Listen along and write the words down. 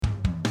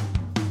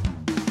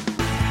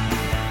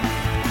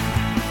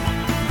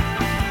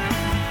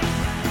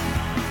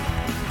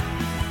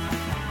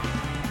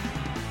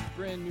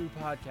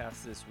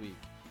podcast this week.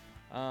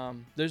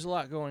 There's a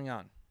lot going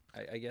on.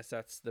 I guess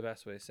that's the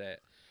best way to say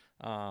it.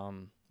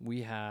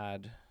 We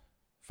had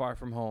Far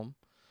From Home,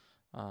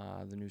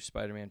 the new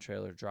Spider-Man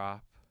trailer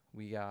drop.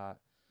 We're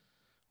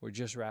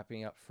just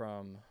wrapping up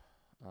from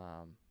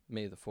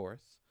May the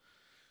 4th,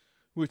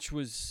 which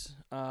was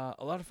a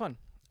lot of fun.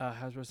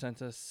 Hasbro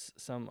sent us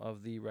some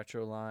of the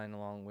retro line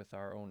along with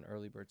our own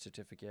early bird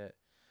certificate.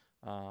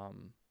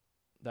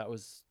 That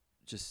was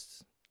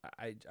just,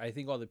 I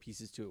think all the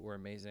pieces to it were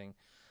amazing.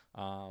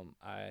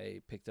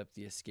 I picked up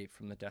the Escape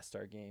from the Death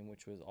Star game,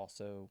 which was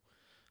also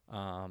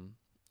a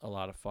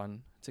lot of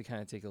fun to kind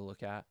of take a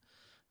look at.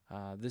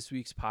 This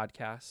week's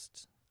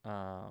podcast,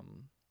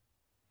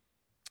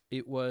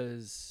 it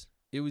was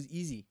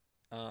easy.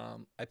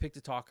 I picked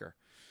a talker.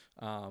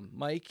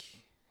 Mike,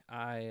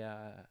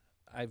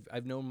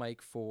 I've known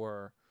Mike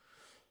for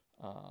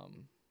a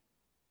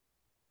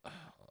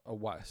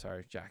while.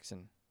 Sorry,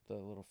 Jackson, the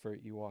little fur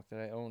Ewok that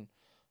I own,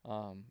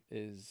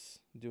 is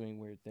doing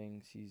weird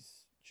things.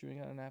 He's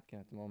chewing on a napkin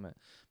at the moment.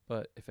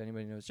 But if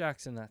anybody knows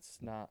Jackson, that's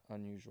not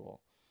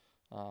unusual.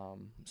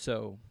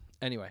 So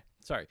anyway,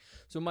 sorry.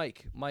 So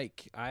Mike,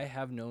 I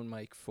have known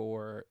Mike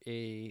for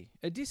a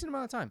decent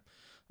amount of time.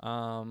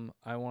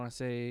 I want to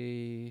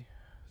say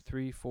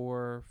 3,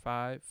 4,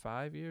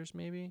 5 years,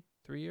 maybe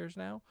 3 years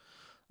now.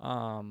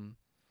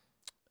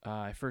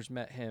 I first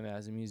met him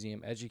as a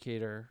museum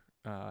educator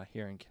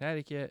here in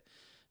Connecticut,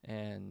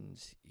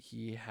 and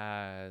he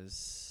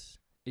has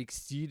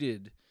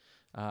exceeded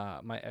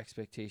my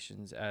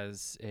expectations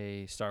as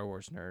a Star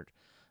Wars nerd.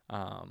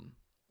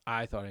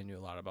 I thought I knew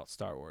a lot about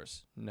Star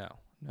Wars. No.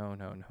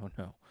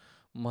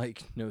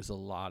 Mike knows a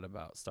lot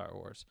about Star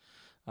Wars.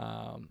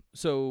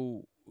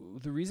 So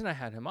the reason I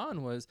had him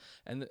on was,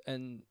 and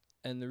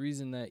the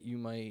reason that you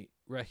might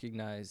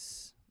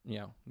recognize,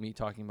 me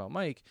talking about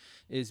Mike,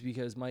 is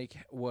because Mike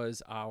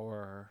was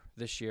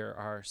this year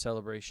our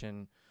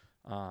celebration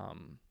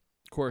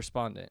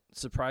correspondent.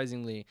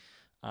 Surprisingly,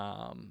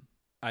 I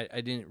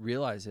didn't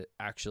realize it,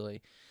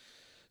 actually.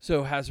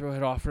 So Hasbro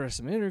had offered us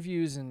some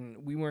interviews,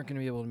 and we weren't going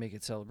to be able to make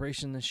it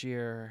Celebration this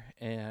year.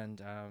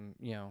 And,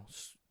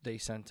 they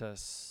sent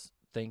us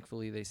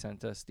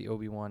the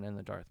Obi-Wan and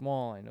the Darth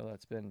Maul. I know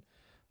that's been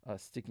a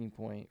sticking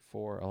point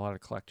for a lot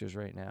of collectors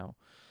right now,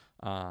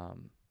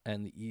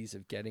 and the ease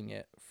of getting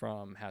it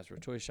from Hasbro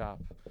Toy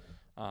Shop.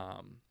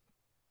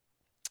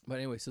 But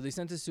anyway, so they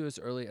sent this to us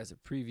early as a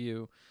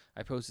preview.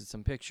 I posted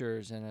some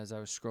pictures, and as I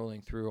was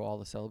scrolling through all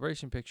the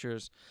Celebration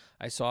pictures,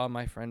 I saw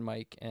my friend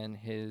Mike and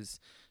his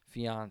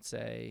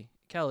fiance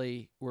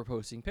Kelly were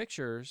posting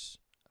pictures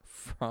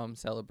from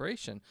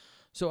Celebration.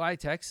 So I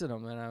texted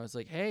him, and I was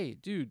like, "Hey,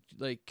 dude,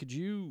 could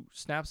you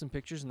snap some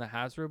pictures in the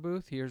Hasbro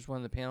booth? Here's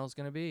when the panel's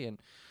going to be,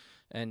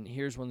 and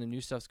here's when the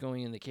new stuff's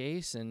going in the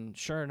case." And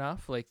sure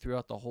enough,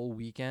 throughout the whole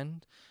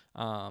weekend,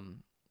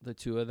 the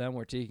two of them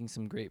were taking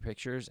some great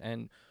pictures,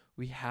 and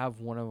we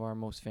have one of our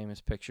most famous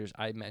pictures.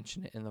 I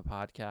mentioned it in the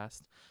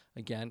podcast.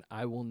 Again,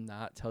 I will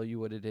not tell you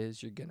what it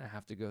is. You're going to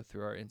have to go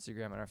through our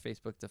Instagram and our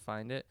Facebook to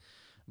find it.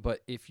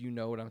 But if you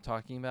know what I'm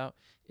talking about,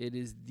 it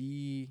is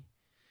the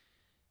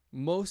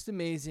most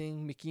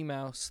amazing Mickey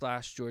Mouse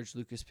 / George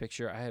Lucas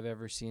picture I have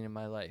ever seen in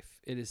my life.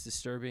 It is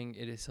disturbing.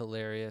 It is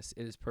hilarious.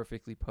 It is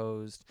perfectly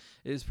posed.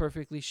 It is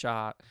perfectly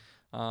shot.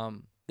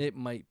 It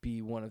might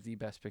be one of the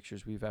best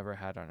pictures we've ever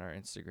had on our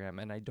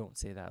Instagram, and I don't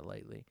say that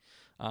lightly.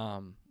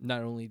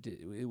 Not only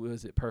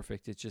was it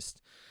perfect, it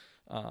just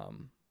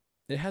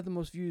it had the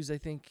most views, I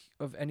think,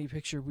 of any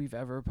picture we've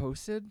ever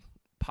posted,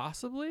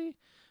 possibly,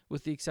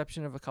 with the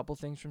exception of a couple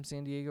things from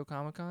San Diego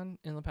Comic-Con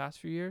in the past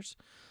few years.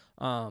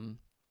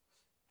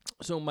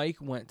 So Mike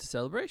went to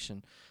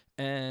Celebration,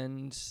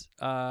 and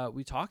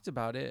we talked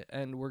about it,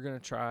 and we're going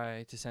to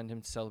try to send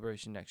him to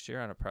Celebration next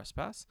year on a press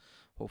pass.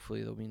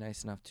 Hopefully they'll be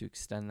nice enough to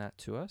extend that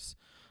to us,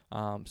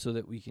 so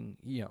that we can,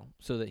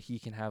 so that he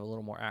can have a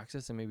little more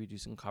access and maybe do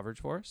some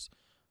coverage for us.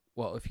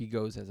 Well, if he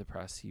goes as a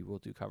press, he will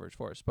do coverage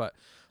for us. But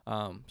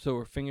so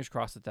we're fingers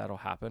crossed that that'll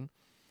happen.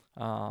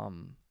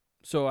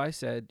 So I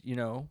said,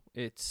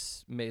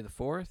 it's May the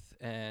 4th,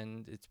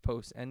 and it's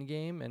post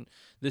Endgame, and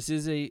this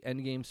is a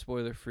Endgame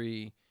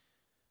spoiler-free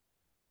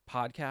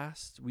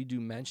podcast. We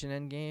do mention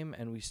Endgame,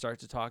 and we start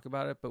to talk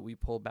about it, but we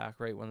pull back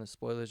right when the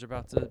spoilers are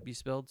about to be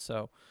spilled,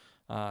 so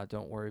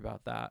don't worry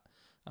about that.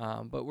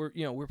 But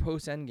we're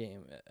post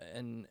Endgame,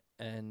 and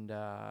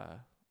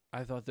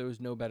I thought there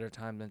was no better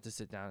time than to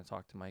sit down and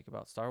talk to Mike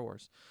about Star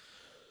Wars.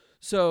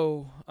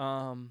 So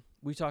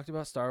we talked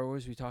about Star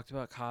Wars. We talked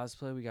about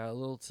cosplay. We got a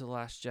little to The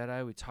Last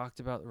Jedi. We talked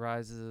about the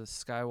Rise of the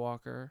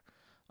Skywalker.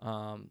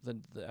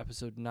 The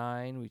episode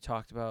 9, we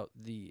talked about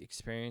the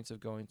experience of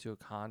going to a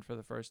con for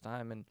the first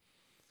time. And,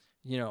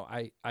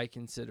 I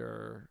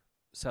consider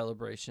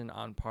Celebration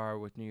on par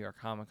with New York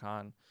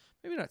Comic-Con.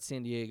 Maybe not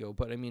San Diego,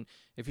 but I mean,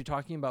 if you're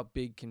talking about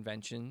big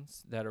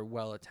conventions that are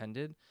well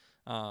attended,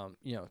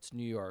 it's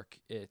New York.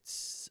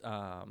 It's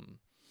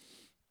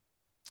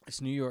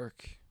New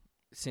York.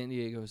 San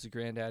Diego is the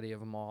granddaddy of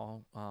them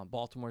all.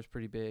 Baltimore's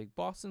pretty big.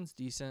 Boston's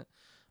decent.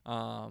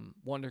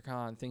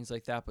 WonderCon, things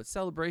like that. But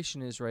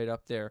Celebration is right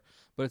up there,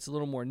 but it's a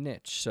little more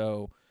niche.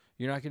 So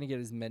you're not going to get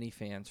as many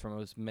fans from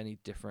as many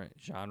different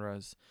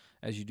genres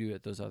as you do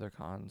at those other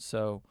cons.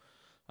 So,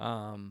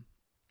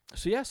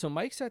 so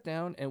Mike sat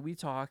down and we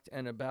talked,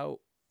 and about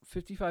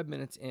 55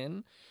 minutes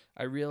in,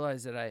 I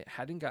realized that I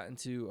hadn't gotten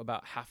to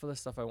about half of the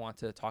stuff I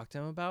wanted to talk to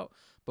him about,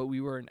 but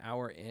we were an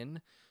hour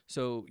in.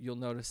 So you'll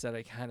notice that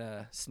I kind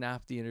of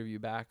snapped the interview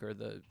back, or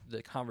the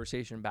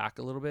conversation back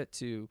a little bit,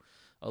 to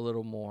a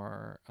little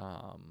more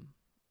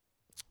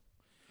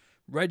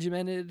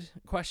regimented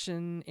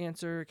question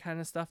answer kind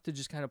of stuff, to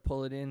just kind of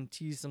pull it in,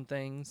 tease some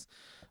things.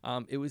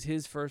 It was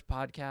his first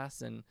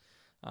podcast, and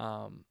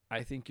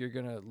I think you're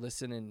going to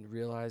listen and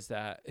realize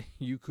that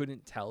you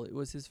couldn't tell it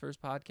was his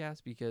first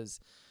podcast, because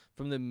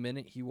from the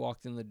minute he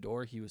walked in the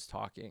door, he was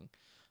talking.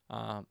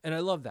 And I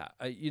love that.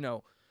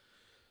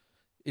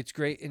 It's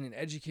great in an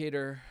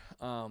educator.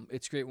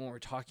 It's great when we're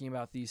talking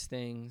about these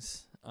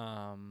things.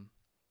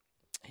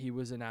 He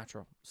was a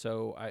natural.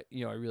 So I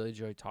really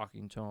enjoyed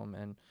talking to him,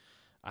 and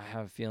I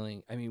have a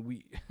feeling,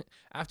 we,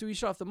 after we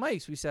shut off the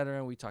mics, we sat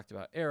around, we talked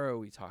about Arrow,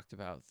 we talked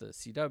about the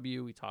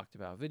CW, we talked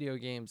about video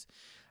games.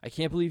 I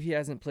can't believe he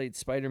hasn't played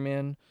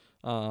Spider-Man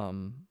for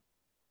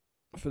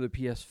the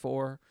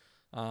PS4.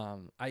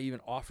 I even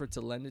offered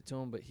to lend it to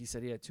him, but he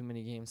said he had too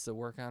many games to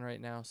work on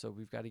right now, so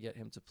we've got to get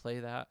him to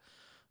play that.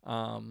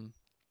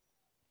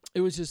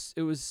 It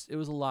was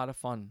a lot of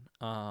fun.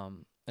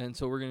 And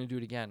so we're going to do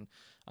it again.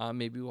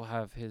 Maybe we'll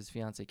have his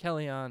fiance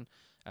Kelly on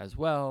as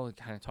well, and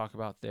kind of talk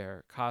about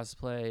their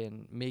cosplay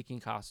and making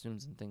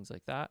costumes and things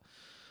like that.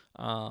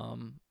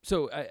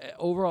 So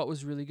overall, it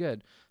was really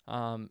good.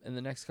 In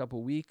the next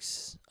couple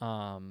weeks,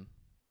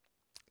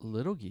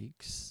 Little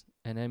Geeks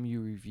and MU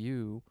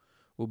Review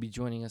will be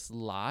joining us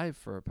live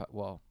for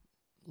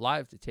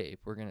live to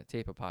tape. We're going to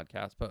tape a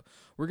podcast, but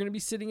we're going to be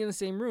sitting in the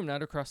same room,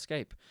 not across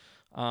Skype.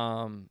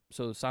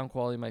 So the sound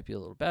quality might be a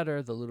little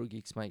better. The Little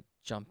Geeks might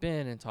jump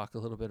in and talk a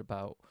little bit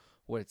about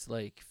what it's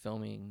like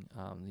filming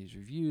these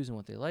reviews and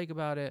what they like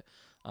about it.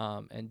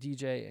 And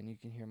DJ, and you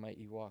can hear my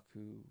Ewok,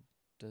 who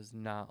does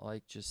not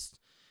like just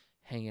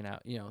hanging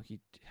out.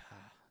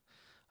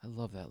 I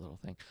love that little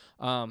thing.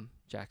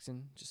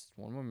 Jackson, just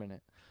one more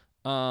minute.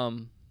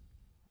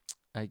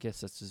 I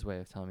guess that's his way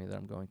of telling me that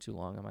I'm going too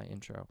long on my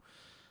intro.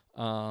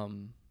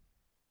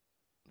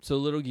 So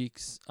Little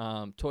Geeks,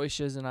 Toy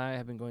Shiz and I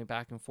have been going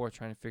back and forth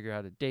trying to figure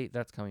out a date.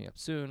 That's coming up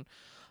soon.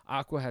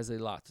 Aqua has a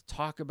lot to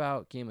talk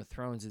about. Game of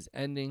Thrones is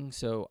ending,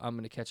 so I'm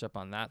going to catch up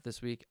on that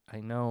this week.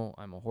 I know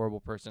I'm a horrible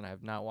person. I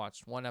have not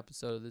watched one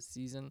episode of this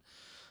season,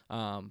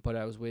 but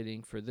I was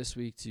waiting for this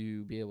week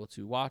to be able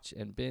to watch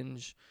and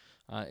binge,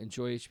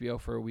 enjoy HBO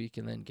for a week,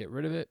 and then get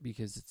rid of it,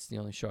 because it's the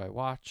only show I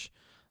watch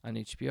on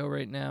HBO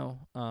right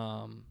now.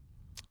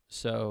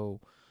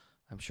 So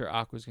I'm sure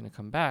Aqua's going to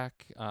come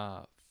back.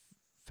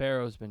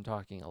 Pharaoh's been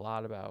talking a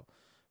lot about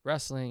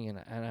wrestling,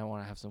 and I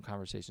want to have some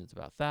conversations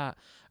about that.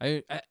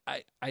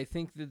 I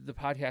think that the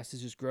podcast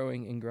is just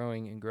growing and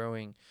growing and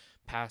growing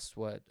past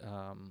what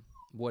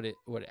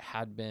it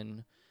had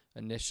been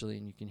initially,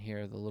 and you can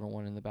hear the little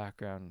one in the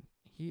background.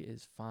 He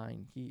is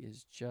fine. He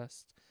is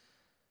just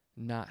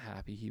not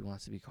happy. He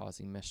wants to be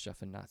causing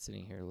mischief and not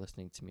sitting here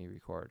listening to me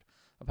record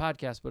a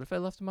podcast. But if I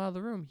left him out of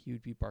the room, he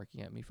would be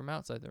barking at me from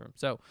outside the room.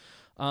 So,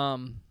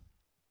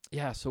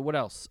 so what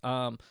else?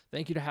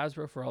 Thank you to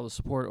Hasbro for all the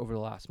support over the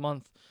last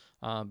month,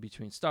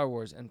 between Star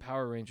Wars and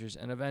Power Rangers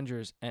and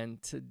Avengers.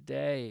 And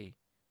today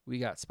we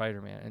got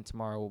Spider-Man, and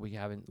tomorrow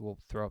we'll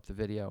throw up the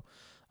video.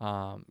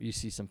 You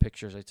see some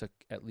pictures. I took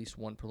at least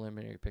one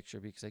preliminary picture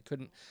because I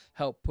couldn't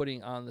help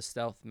putting on the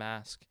stealth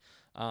mask.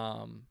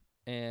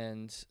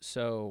 And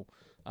so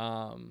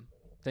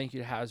thank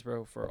you to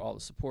Hasbro for all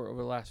the support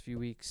over the last few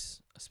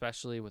weeks,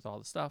 especially with all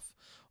the stuff.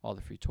 All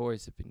the free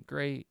toys have been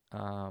great.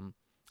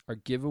 Our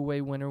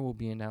giveaway winner will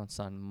be announced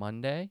on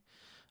Monday.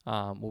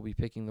 We'll be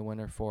picking the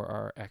winner for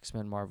our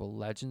X-Men Marvel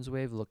Legends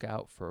wave. Look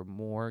out for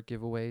more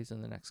giveaways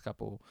in the next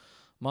couple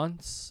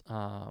months.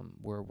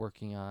 We're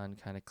working on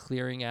kind of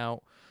clearing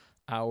out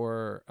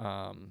our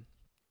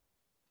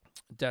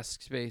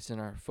desk space and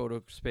our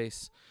photo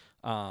space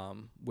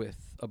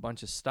with a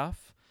bunch of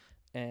stuff.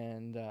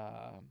 And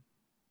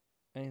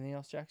anything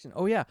else, Jackson?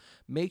 Oh, yeah.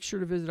 Make sure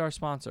to visit our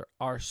sponsor.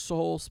 Our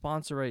sole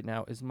sponsor right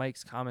now is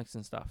Mike's Comics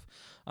and Stuff.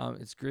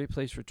 It's a great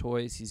place for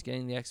toys. He's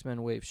getting the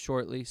X-Men wave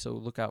shortly, so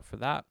look out for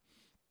that.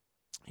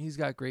 He's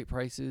got great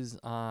prices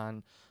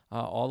on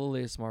all the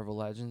latest Marvel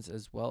Legends,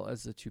 as well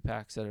as the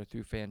 2-packs that are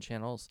through fan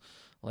channels,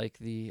 like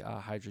the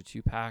Hydra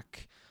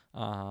 2-pack,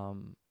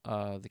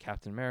 the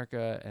Captain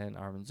America and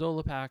Armin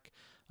Zola pack.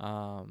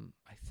 I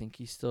think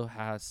he still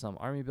has some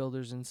Army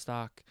Builders in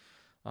stock.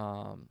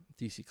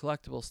 DC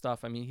collectible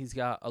stuff. I mean, he's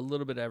got a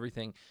little bit of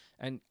everything.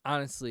 And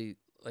honestly,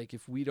 like,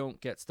 if we don't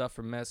get stuff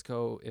from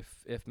Mezco,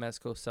 if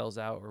Mezco sells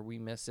out, or we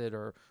miss it,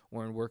 or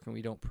we're in work and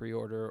we don't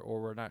pre-order,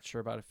 or we're not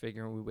sure about a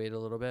figure and we wait a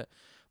little bit,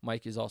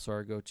 Mike is also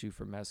our go-to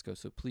for Mezco.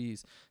 So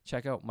please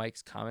check out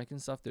Mike's Comic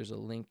and Stuff. There's a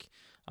link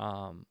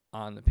on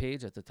the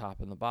page at the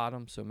top and the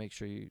bottom. So make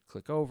sure you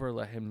click over,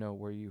 let him know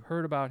where you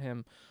heard about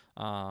him.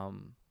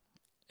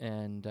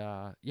 And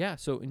yeah,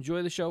 so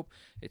enjoy the show.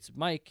 It's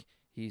Mike.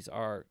 He's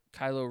our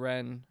Kylo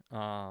Ren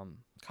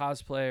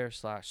cosplayer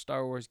 /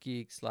 Star Wars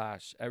geek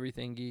 /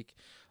 everything geek.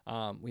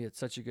 We had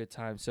such a good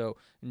time. So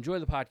enjoy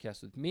the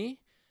podcast with me,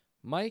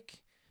 Mike,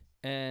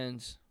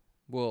 and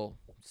we'll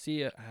see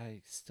you.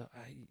 I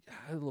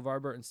have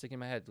LeVar Burton sticking in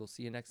my head. We'll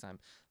see you next time.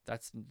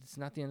 It's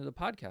not the end of the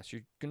podcast.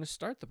 You're going to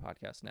start the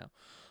podcast now.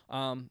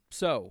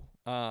 So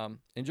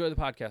enjoy the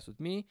podcast with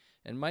me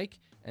and Mike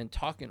and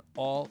talking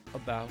all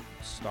about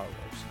Star Wars.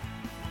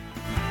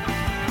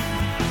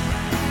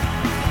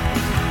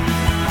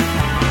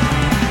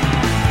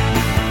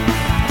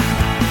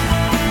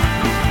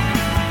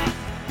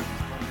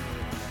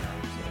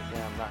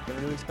 I'm not going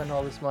to really spend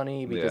all this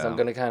money because I'm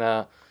going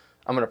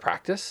to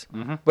practice,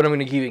 but I'm going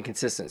to keep it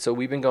consistent. So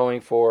we've been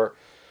going for,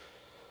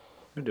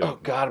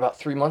 about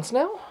 3 months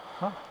now.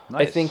 Huh,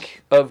 nice. I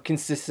think of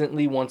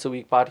consistently once a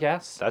week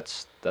podcasts.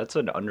 That's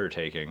an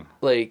undertaking.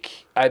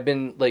 Like I've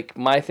been like,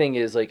 my thing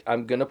is like,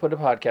 I'm going to put a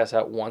podcast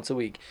out once a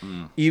week,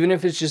 even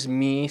if it's just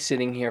me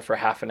sitting here for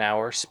half an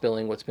hour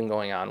spilling what's been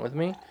going on with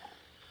me,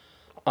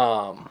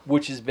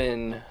 which has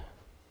been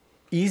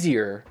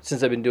easier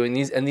since I've been doing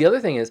these. And the other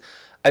thing is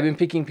I've been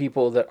picking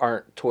people that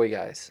aren't toy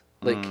guys.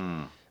 Like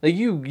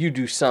you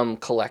do some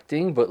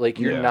collecting, but like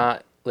you're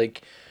not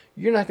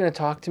going to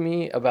talk to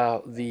me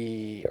about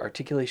the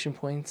articulation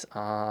points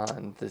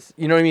on this.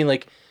 You know what I mean?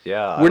 Like,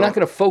 we're not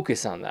going to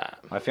focus on that.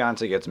 My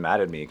fiance gets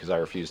mad at me because I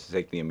refuse to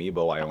take the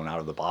amiibo I own out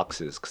of the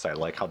boxes because I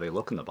like how they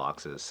look in the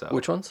boxes. So.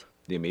 Which ones?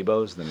 The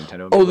amiibos, the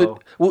Nintendo amiibo.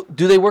 Well,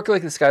 do they work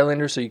like the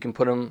Skylanders so you can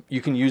put them,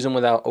 you can use them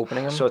without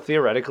opening them? So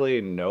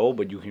theoretically, no,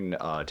 but you can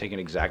take an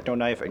X-Acto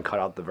knife and cut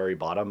out the very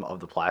bottom of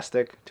the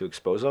plastic to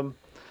expose them.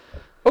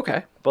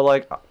 Okay. But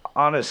like,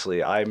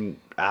 honestly, I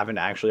haven't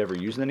actually ever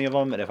used any of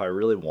them, and if I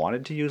really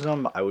wanted to use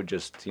them, I would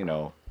just,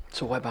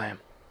 So why buy them?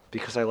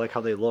 Because I like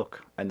how they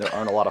look, and there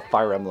aren't a lot of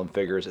Fire Emblem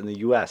figures in the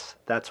U.S.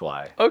 That's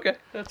why. Okay,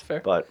 that's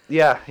fair. But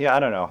yeah, I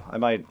don't know. I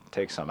might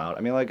take some out.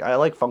 I mean, like, I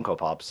like Funko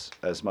Pops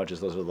as much as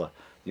those are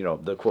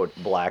the quote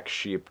black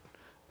sheep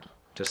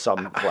to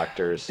some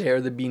collectors. They are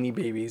the Beanie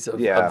Babies of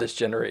this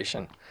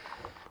generation.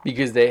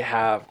 Because they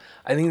have,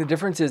 I think the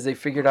difference is they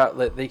figured out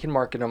that they can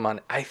market them on,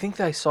 I think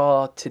I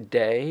saw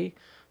today,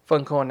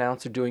 Funko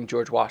announced they're doing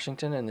George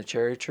Washington and the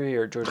Cherry Tree,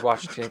 or George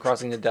Washington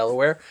crossing the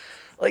Delaware.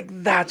 Like,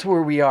 that's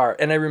where we are.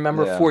 And I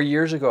remember 4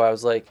 years ago, I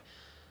was like,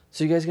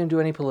 so you guys going to do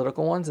any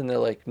political ones? And they're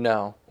like,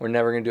 no, we're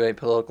never going to do any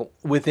political.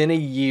 Within a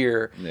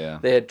year,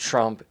 they had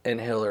Trump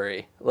and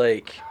Hillary.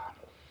 Like,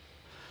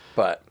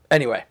 but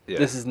anyway,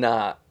 this is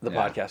not the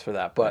podcast for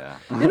that. But,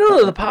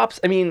 the Pops,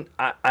 I mean,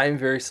 I'm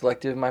very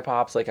selective in my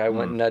Pops. Like, I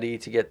went nutty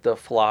to get the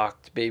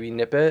flocked baby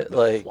Nippet.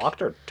 Like,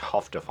 flocked are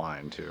tough to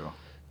find, too.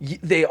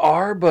 They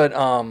are, but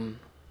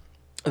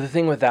the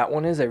thing with that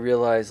one is I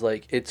realized,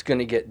 like, it's going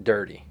to get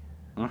dirty.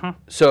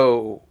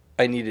 So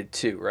I needed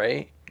 2,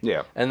 right?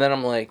 Yeah. And then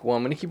I'm like, well,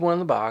 I'm going to keep one in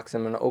the box.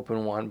 I'm going to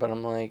open one. But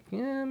I'm like,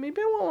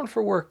 maybe I want one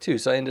for work, too.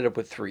 So I ended up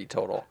with 3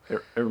 total.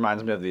 It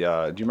reminds me of the,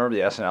 do you remember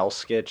the SNL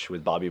sketch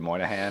with Bobby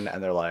Moynihan?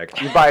 And they're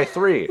like, you buy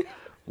 3.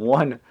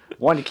 One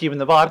to keep in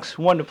the box,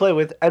 1 to play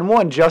with, and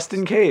 1 just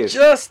in case.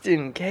 Just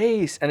in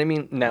case. And I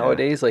mean,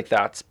 nowadays, like,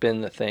 that's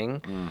been the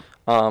thing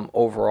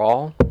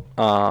overall,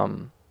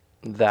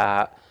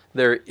 that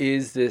there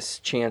is this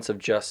chance of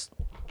just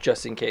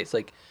in case.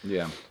 Like,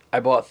 I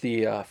bought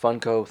the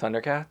Funko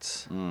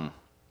Thundercats.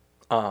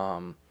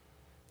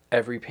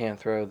 Every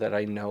Panthro that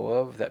I know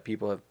of that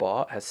people have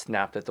bought has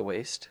snapped at the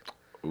waist.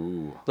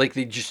 Ooh. Like,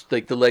 they just,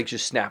 like, the legs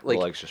just snap. Like,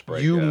 the legs just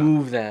break,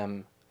 move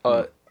them.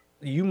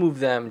 You move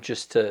them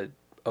just to,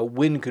 a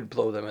wind could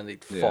blow them and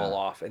they'd fall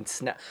off and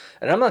snap.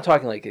 And I'm not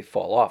talking like they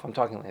fall off. I'm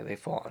talking like they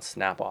fall and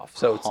snap off.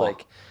 So it's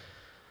like,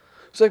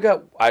 so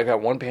I've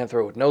got one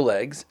Panthro with no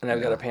legs, and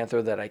I've got a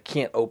Panthro that I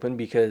can't open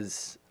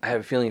because I have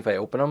a feeling if I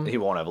open him, he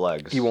won't have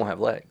legs.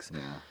 Yeah.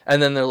 And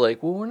then they're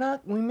like, well,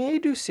 we may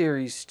do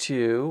series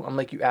 2. I'm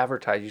like, you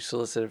advertised, you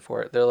solicited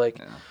for it. They're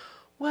like,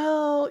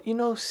 well,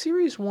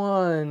 series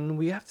 1,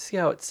 we have to see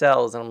how it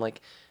sells. And I'm like,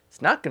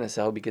 it's not going to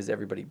sell because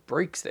everybody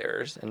breaks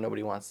theirs and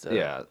nobody wants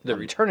to, they're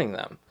returning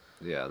them.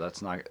 Yeah,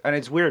 that's not, and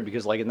it's weird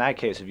because, like, in that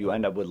case, if you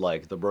end up with,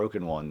 like, the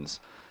broken ones,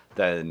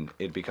 then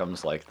it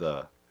becomes, like,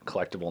 the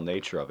collectible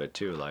nature of it,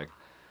 too, like,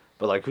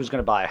 but, like, who's going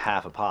to buy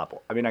half a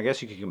pop? I mean, I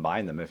guess you could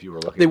combine them if you were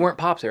looking. They weren't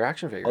Pops, they were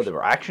action figures. Oh, they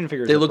were action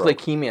figures? They looked like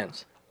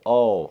He-Mans.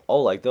 Oh,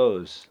 like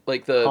those.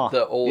 Like the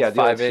old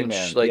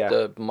 5-inch, like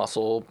the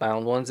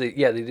muscle-bound ones. They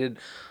did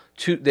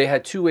two, they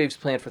had 2 waves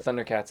planned for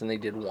Thundercats, and they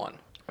did 1.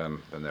 And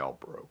they all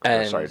broke.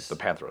 And the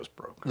Panthros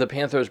broke. The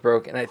Panthros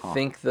broke, and I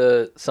think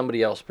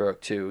somebody else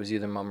broke too. It was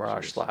either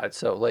Mumra Slide.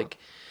 So, like,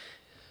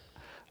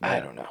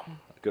 I don't know.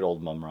 Good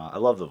old Mumra. I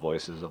love the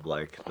voices of,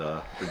 like,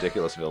 the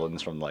ridiculous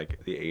villains from,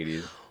 like, the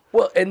 80s.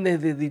 Well, and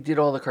they did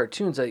all the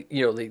cartoons. Like,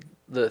 the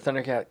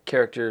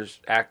Thundercat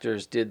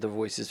actors did the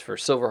voices for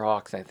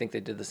Silverhawks, and I think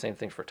they did the same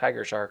thing for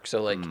Tiger Shark.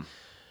 So, like,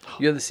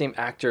 you have the same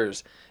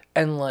actors,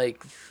 and,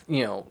 like,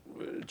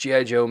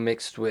 G.I. Joe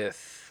mixed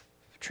with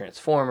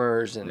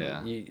Transformers, and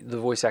the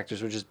voice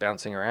actors were just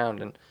bouncing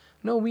around. And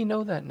no, we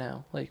know that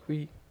now. Like,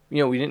 we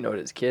we didn't know it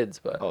as kids,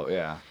 but Oh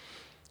yeah.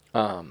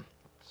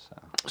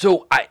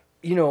 so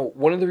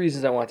one of the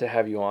reasons I want to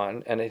have you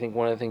on, and I think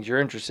one of the things you're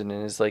interested in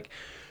is like,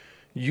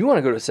 you want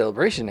to go to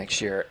Celebration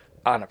next year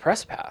on a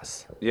press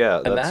pass.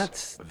 Yeah, And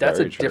that's a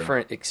very true.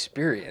 different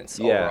experience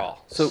Yeah. overall.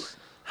 So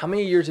how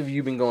many years have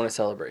you been going to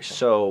Celebration?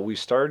 So we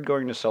started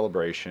going to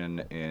Celebration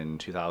in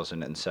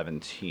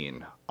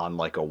 2017 on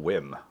like a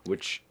whim,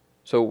 which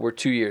So we're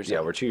 2 years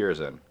in. we're 2 years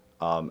in.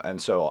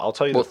 And so I'll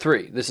tell you Well,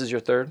 3. This is your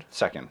third?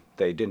 second.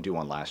 They didn't do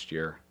one last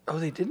year. Oh,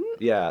 they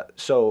didn't? Yeah.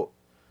 So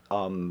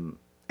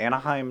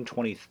Anaheim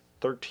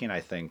 2013, I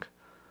think,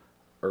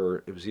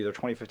 or it was either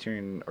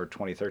 2015 or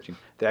 2013.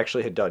 They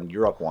actually had done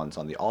Europe ones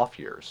on the off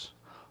years,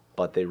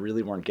 but they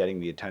really weren't getting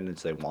the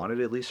attendance they wanted,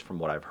 at least from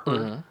what I've heard.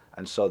 Mm-hmm.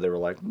 And so they were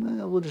like,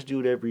 we'll just do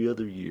it every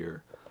other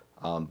year.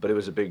 But it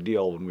was a big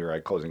deal when we were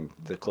at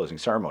the closing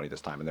ceremony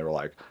this time, and they were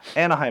like,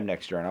 Anaheim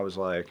next year, and I was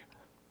like,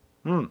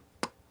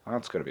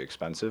 that's going to be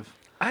expensive.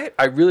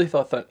 I really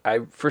thought that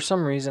for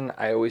some reason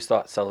I always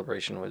thought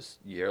Celebration was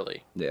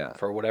yearly. Yeah.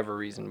 For whatever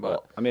reason, but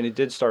Well, I mean, it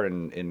did start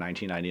in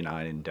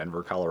 1999 in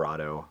Denver,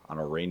 Colorado, on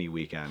a rainy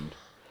weekend,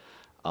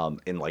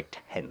 in like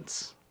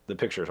tents. The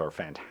pictures are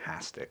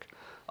fantastic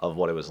of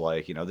what it was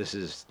like. This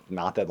is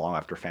not that long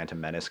after Phantom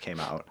Menace came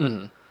out,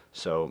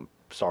 so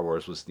Star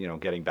Wars was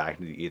getting back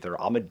into the ether.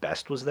 Ahmed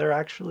Best was there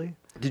actually.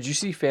 did you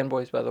see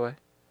Fanboys, by the way?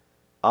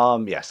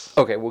 Yes.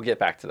 Okay, we'll get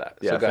back to that.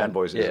 Yeah, So go ahead.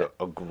 Fanboys is Yeah.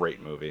 a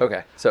great movie.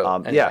 Okay, so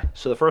anyway. yeah,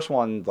 so the first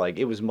one, like,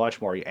 it was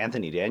much more.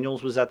 Anthony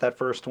Daniels was at that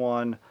first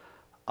one,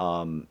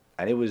 and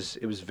it was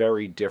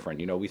very different.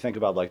 We think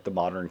about like the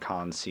modern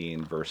con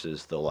scene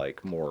versus the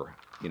like more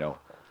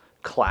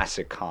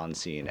classic con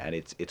scene, and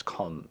it's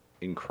come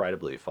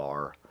incredibly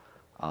far.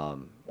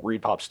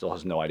 Reed Pop still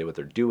has no idea what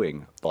they're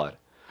doing, but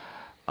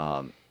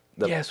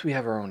yes, we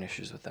have our own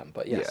issues with them,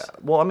 but yes. yeah.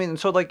 Well, I mean,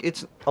 so like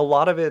it's a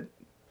lot of it.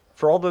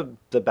 For all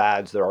the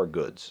bads, there are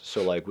goods.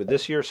 So like with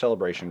this year's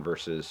Celebration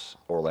versus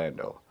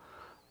Orlando,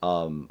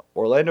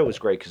 Orlando was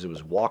great because it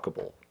was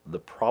walkable. The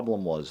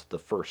problem was the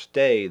first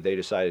day they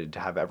decided to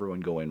have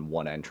everyone go in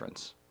one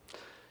entrance.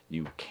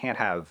 You can't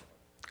have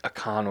A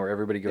con where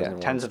everybody goes in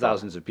one tens of spot.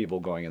 thousands of people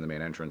going in the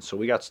main entrance. So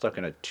we got stuck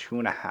in a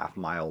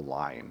 2.5-mile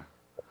line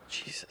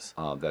Jesus.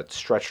 that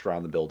stretched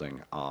around the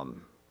building.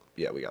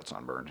 Yeah, we got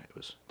sunburned. It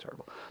was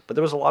terrible. But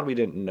there was a lot we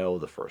didn't know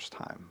the first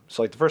time.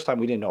 So, like, the first time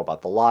we didn't know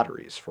about the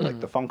lotteries for, like,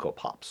 the Funko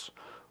Pops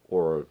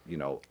or,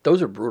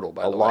 Those are brutal,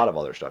 by a the way. lot of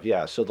other stuff.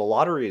 Yeah, so the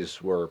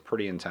lotteries were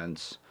pretty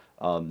intense.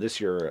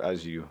 This year,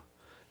 as you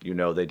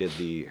they did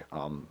the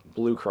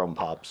blue chrome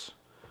pops,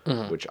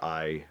 which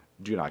I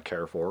do not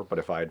care for. But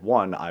if I had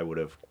won, I would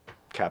have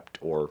kept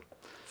or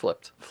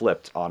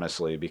flipped,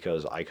 honestly,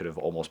 because I could have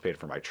almost paid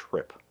for my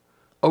trip.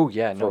 Oh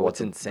yeah, no, For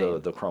it's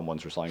insane. The chrome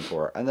ones were selling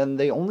for. And then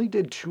they only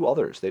did 2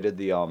 others. They did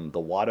the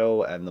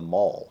Watto and the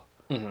Mall.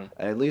 And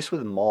at least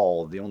with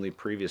Mall, the only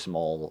previous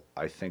Mall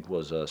I think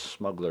was a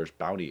Smuggler's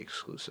Bounty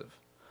exclusive.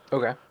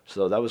 Okay.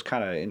 So that was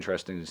kind of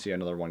interesting to see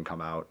another one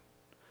come out.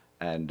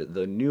 And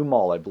the new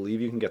Mall, I believe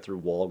you can get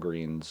through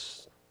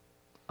Walgreens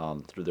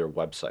through their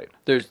website.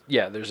 There's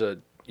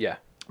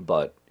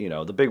But,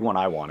 the big one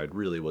I wanted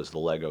really was the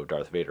Lego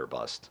Darth Vader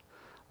bust.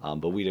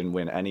 But we didn't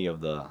win any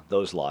of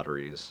those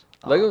lotteries.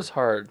 Lego's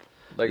hard.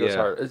 Lego's yeah.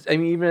 hard. I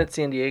mean, even at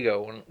San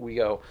Diego when we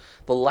go,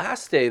 the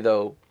last day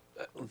though,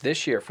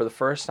 this year for the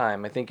first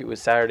time, I think it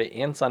was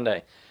Saturday and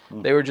Sunday,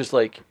 they were just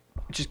like,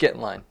 just get in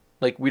line.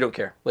 Like, we don't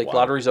care. Like, Wow.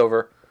 lottery's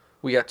over.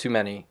 We got too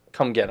many.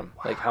 Come get them.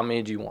 Like, how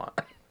many do you want?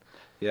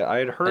 Yeah, I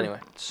had heard Anyway.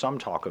 some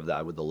talk of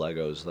that with the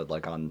Legos, that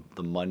like on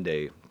the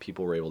Monday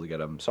people were able to get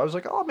them. So I was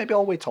like, oh, maybe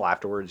I'll wait till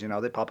afterwards.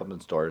 They pop up in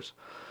stores.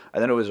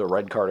 And then it was a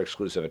red card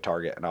exclusive at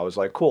Target, and I was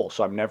like, cool.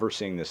 So I'm never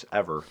seeing this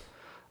ever.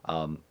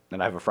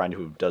 And I have a friend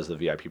who does the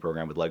VIP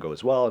program with Lego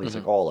as well, and he's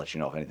like, oh, I'll let you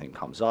know if anything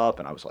comes up.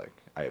 And I was like,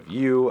 I have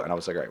you, and I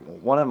was like, all right, well,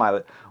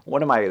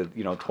 one of my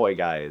toy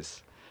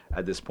guys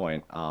at this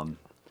point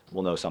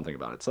will know something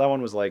about it. So that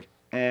one was like,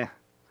 it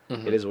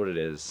is what it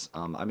is.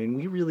 I mean,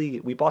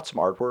 we bought some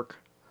artwork.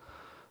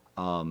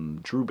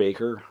 Drew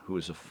Baker, who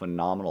is a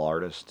phenomenal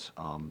artist,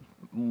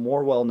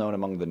 more well known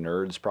among the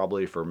nerds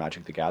probably for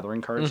Magic the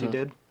Gathering cards he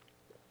did.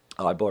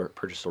 I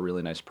purchased a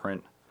really nice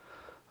print.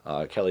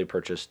 Kelly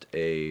purchased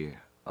a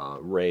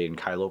Rey and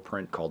Kylo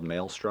print called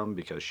Maelstrom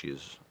because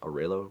she's a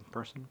Reylo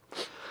person.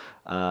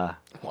 Well,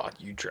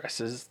 you dress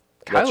as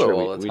That's Kylo true.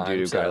 all the We time.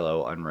 do so.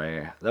 Kylo and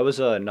Rey. That was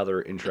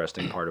another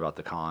interesting part about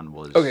the con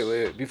was... Okay,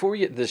 wait. Before we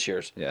get this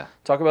year's, Yeah.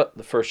 talk about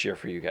the first year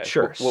for you guys.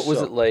 Sure, What was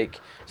so- it like?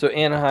 So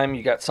Anaheim,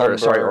 you got sunburned.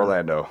 Sorry,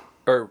 Orlando.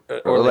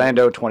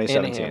 Orlando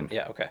 2017. Anaheim.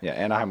 Yeah, okay. Yeah,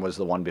 Anaheim was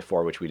the one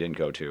before, which we didn't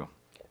go to.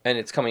 And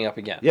it's coming up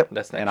again. Yep,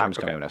 That's next Anaheim's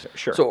year. coming up next year.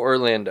 Sure. So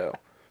Orlando,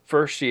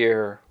 first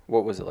year,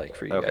 what was it like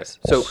for you Okay. guys?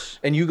 So,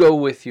 and you go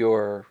with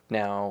your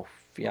now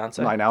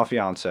fiance? My now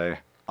fiance,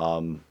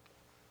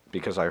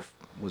 because I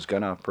was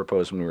gonna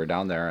propose when we were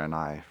down there and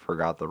I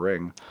forgot the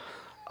ring,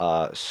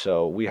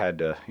 so we had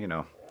to,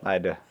 I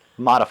had to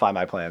modify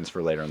my plans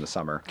for later in the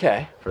summer.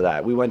 Okay. For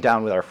that, we went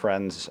down with our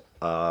friends,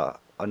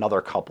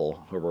 another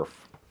couple who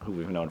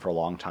we've known for a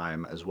long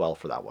time as well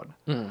for that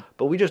one.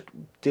 But we just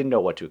didn't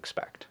know what to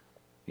expect.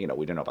 we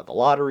didn't know about the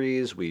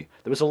lotteries. There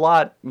was a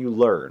lot you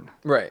learn.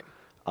 Right.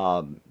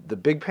 The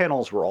big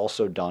panels were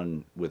also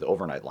done with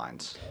overnight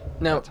lines.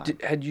 Now,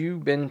 had you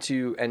been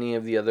to any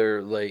of the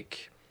other,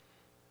 like,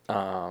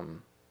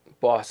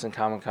 Boston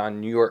Comic Con,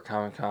 New York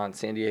Comic Con,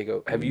 San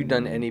Diego? Have you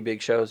done any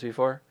big shows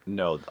before?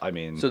 No, I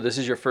mean... So this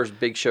is your first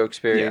big show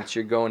experience.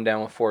 Yeah. You're going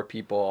down with 4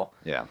 people.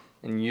 Yeah.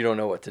 And you don't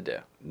know what to do.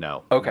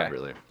 No, okay. Not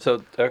really.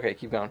 So, okay,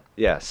 keep going.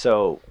 Yeah,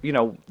 so,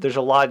 there's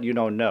a lot you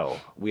don't know.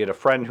 We had a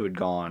friend who had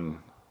gone,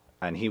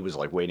 and he was,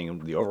 like, waiting in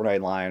the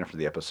overnight line for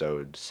the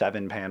episode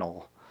 7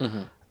 panel.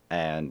 Mm-hmm.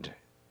 And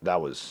that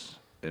was,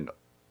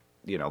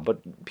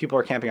 but people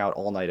are camping out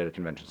all night at a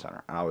convention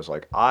center. And I was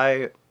like,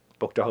 I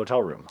booked a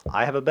hotel room.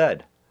 I have a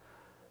bed.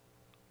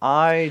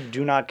 I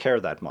do not care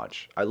that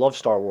much. I love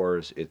Star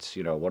Wars. It's,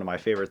 one of my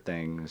favorite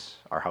things.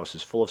 Our house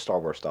is full of Star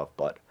Wars stuff,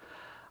 but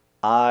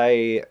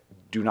I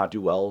do not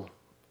do well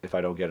if I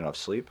don't get enough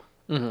sleep.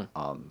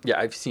 Mm-hmm. Yeah,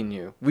 I've seen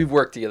you. We've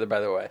worked together, by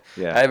the way.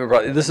 Yeah. I haven't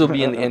brought. This will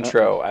be in the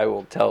intro. I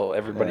will tell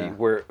everybody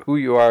who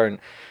you are and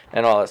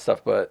all that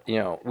stuff. But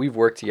we've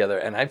worked together,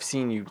 and I've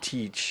seen you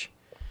teach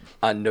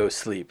on no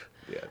sleep.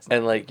 Yeah,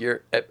 and like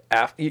you're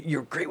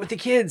great with the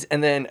kids,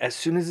 and then as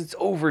soon as it's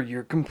over,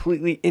 you're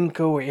completely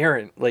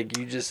incoherent. Like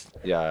you just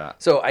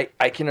So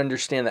I can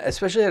understand that,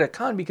 especially at a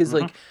con, because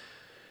like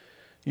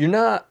you're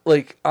not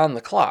like on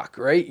the clock,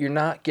 right? You're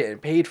not getting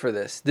paid for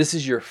this. This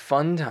is your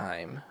fun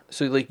time.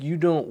 So like you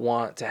don't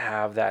want to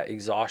have that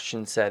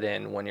exhaustion set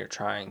in when you're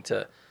trying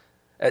to.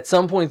 At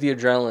some point, the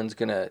adrenaline's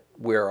gonna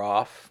wear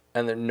off,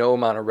 and then no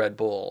amount of Red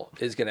Bull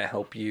is gonna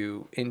help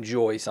you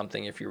enjoy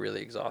something if you're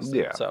really exhausted.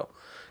 Yeah. So,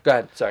 go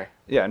ahead. Sorry.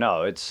 Yeah,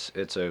 no, it's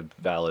a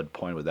valid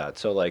point with that.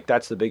 So like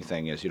that's the big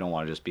thing is you don't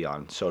want to just be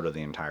on soda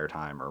the entire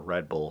time or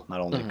Red Bull, not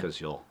only because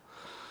you'll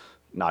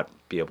not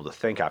be able to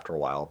think after a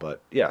while,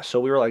 but yeah. So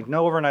we were like,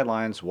 no overnight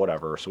lines,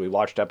 whatever. So we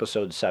watched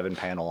episode 7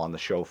 panel on the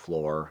show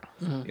floor.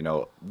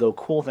 The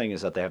cool thing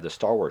is that they have the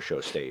Star Wars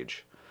show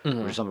stage. Which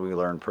is something we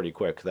learned pretty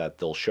quick, that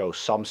they'll show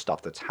some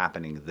stuff that's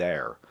happening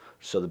there.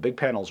 So the big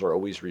panels are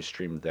always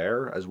restreamed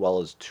there, as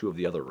well as 2 of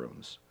the other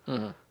rooms,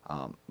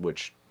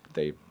 which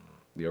the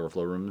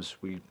overflow rooms,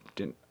 we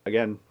didn't,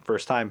 again,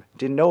 first time,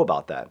 didn't know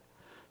about that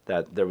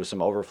there was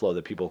some overflow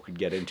that people could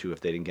get into if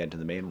they didn't get into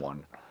the main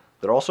one.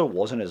 There also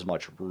wasn't as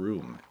much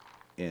room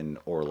in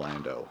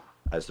Orlando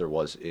as there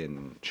was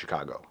in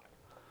Chicago.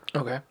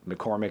 Okay.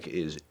 McCormick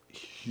is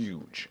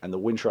huge, and the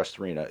Wintrust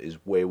Arena is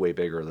way, way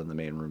bigger than the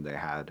main room they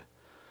had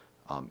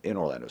in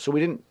Orlando. So we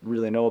didn't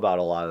really know about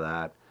a lot of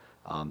that.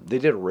 They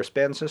did a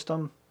wristband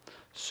system,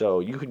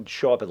 so you could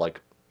show up at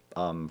like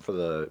for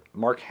the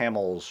Mark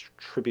Hamill's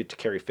tribute to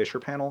Carrie Fisher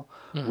panel.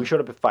 We showed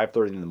up at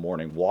 5:30 in the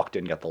morning, walked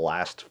in, got the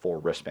last 4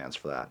 wristbands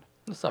for that.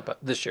 That's not bad.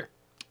 This year.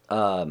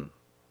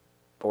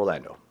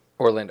 Orlando.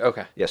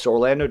 Okay. Yeah, so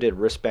Orlando did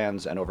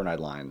wristbands and overnight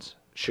lines.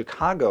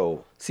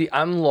 Chicago. See,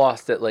 I'm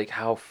lost at like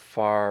how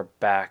far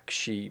back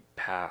she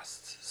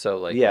passed. So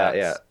like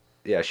Yeah.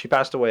 She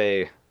passed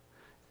away.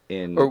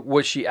 Or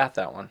was she at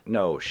that one?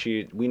 No,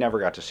 we never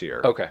got to see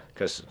her. Okay.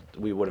 Because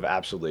we would have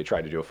absolutely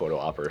tried to do a photo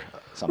op or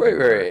something.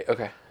 Right.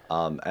 Okay.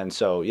 And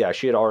so yeah, I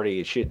think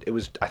it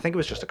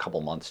was just a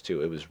couple months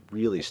too. It was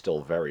really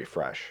still very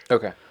fresh.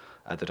 Okay.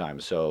 At the time,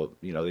 so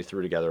they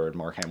threw together and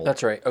Mark Hamill.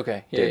 That's right.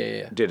 Okay.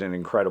 Yeah. Did an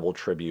incredible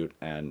tribute,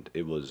 and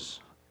it was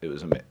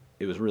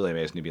really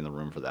amazing to be in the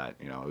room for that.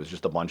 It was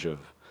just a bunch of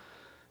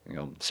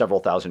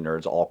several thousand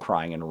nerds all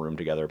crying in a room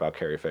together about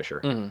Carrie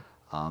Fisher.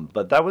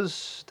 But that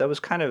was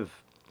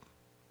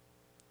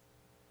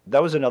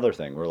another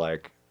thing. We were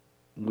like,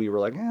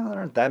 there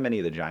aren't that many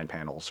of the giant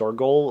panels. So our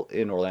goal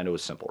in Orlando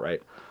was simple,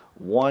 right?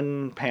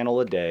 1 panel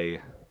a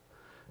day,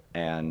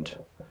 and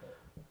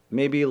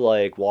maybe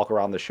like walk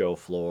around the show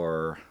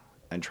floor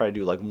and try to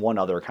do like one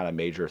other kind of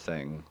major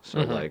thing.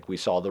 So like we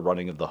saw the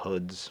running of the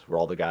hoods, where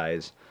all the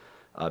guys,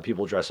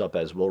 people dress up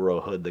as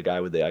Wilro Hood, the guy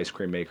with the ice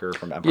cream maker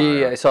from Empire.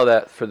 Yeah, I saw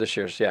that for this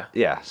year's. Yeah.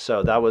 Yeah,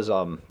 so that was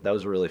a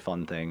really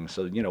fun thing.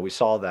 So we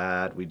saw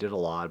that. We did a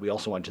lot. We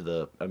also went to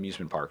the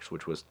amusement parks,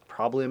 which was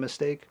probably a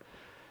mistake,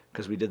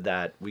 because we did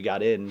that. We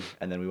got in,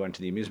 and then we went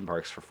to the amusement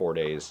parks for 4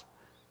 days,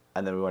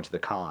 and then we went to the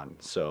con.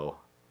 So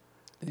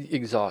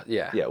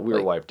yeah. Yeah, we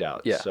were wiped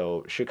out. Yeah.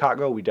 So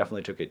Chicago, we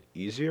definitely took it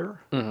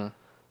easier. And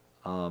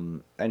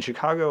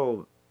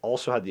Chicago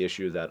also had the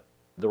issue that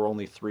there were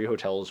only 3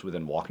 hotels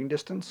within walking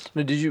distance.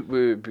 No, did you?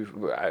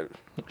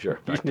 Sure.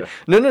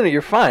 No,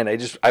 you're fine.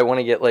 I want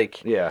to get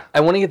like. Yeah.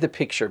 I want to get the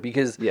picture,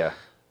 because. Yeah.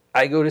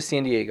 I go to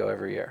San Diego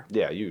every year.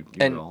 Yeah, you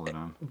go all the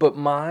time. But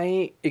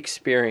my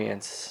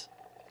experience,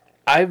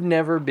 I've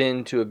never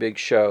been to a big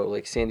show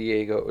like San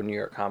Diego or New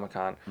York Comic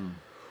Con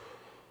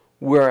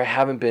where I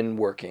haven't been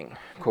working,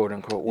 quote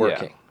unquote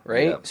working,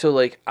 right? Yeah. So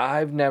like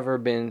I've never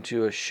been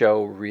to a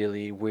show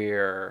really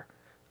where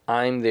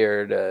I'm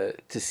there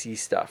to see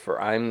stuff,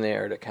 or I'm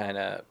there to kind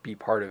of be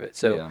part of it.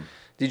 So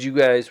did you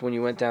guys, when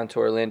you went down to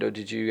Orlando,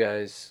 did you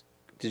guys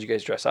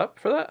dress up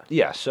for that?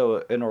 Yeah, so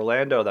in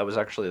Orlando, that was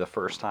actually the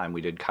first time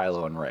we did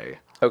Kylo and Rey.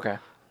 Okay.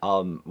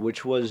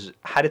 Which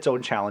had its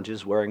own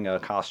challenges. Wearing a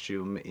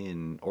costume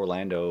in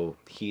Orlando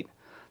heat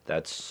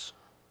that's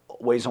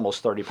weighs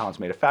almost 30 pounds,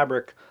 made of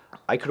fabric.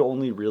 I could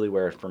only really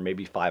wear it for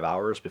maybe 5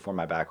 hours before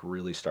my back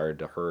really started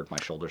to hurt. My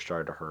shoulders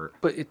started to hurt.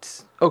 But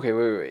it's okay.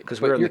 Wait.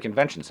 Because we were in the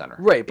convention center.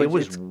 Right, but it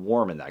was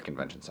warm in that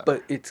convention center.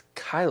 But it's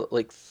Kylo,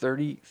 like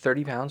 30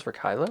 pounds for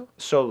Kylo?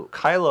 So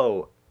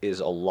Kylo is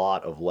a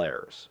lot of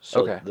layers.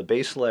 So Okay. the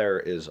base layer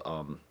is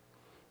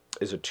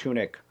a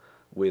tunic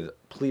with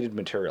pleated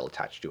material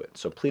attached to it.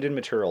 So pleated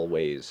material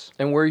weighs.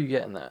 And where are you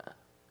getting that?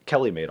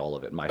 Kelly made all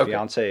of it. My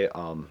fiance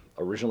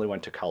originally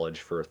went to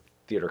college for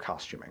theater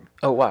costuming.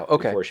 Oh, wow.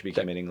 Okay. Before she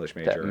became an English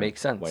major. That makes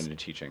sense. Went into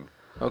teaching.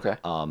 Okay.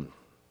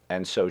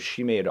 And so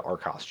she made our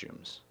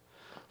costumes.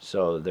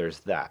 So there's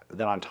that.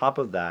 Then on top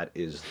of that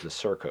is the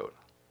surcoat,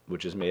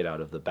 which is made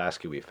out of the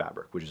basket weave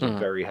fabric, which is a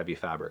very heavy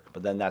fabric.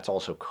 But then that's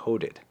also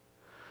coated.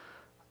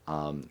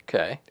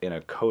 Okay. In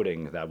a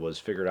coating that was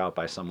figured out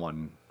by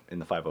someone in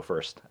the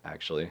 501st,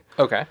 actually.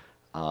 Okay.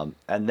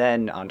 And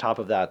then on top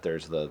of that,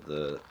 there's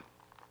the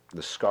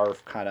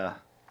scarf kind of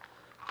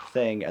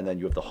thing, and then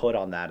you have the hood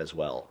on that as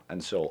well.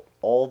 And so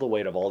all the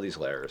weight of all these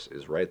layers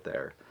is right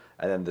there.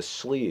 And then the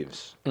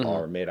sleeves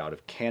are made out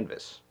of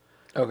canvas.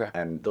 Okay.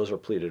 And those are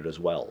pleated as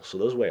well. So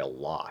those weigh a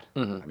lot.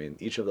 I mean,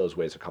 each of those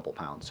weighs a couple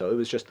pounds. So it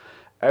was just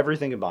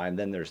everything combined.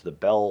 Then there's the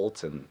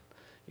belt, and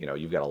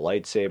you've got a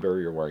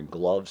lightsaber, you're wearing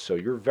gloves, so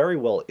you're very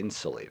well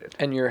insulated.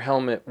 And your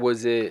helmet,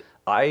 was it...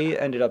 I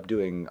ended up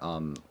doing,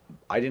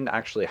 I didn't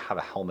actually have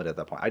a helmet at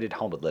that point. I did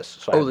helmetless.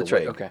 So I had that's the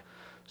right. wig. Okay.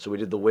 So we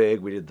did the wig,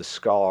 we did the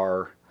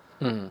scar.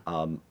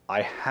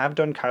 I have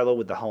done Kylo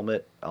with the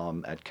helmet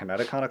at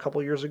Kineticon a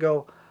couple years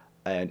ago,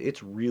 and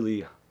it's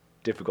really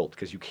difficult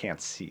because you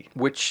can't see.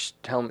 Which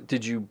helmet?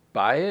 Did you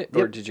buy it,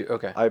 or did you...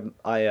 Okay.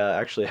 I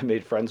actually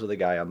made friends with a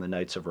guy on the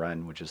Knights of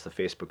Ren, which is the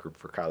Facebook group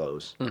for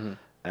Kylos,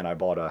 and I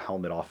bought a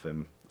helmet off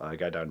him, a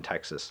guy down in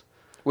Texas.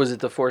 Was it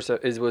the Force...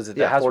 Was it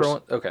the Hasbro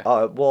one?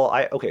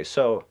 Okay. Okay,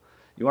 so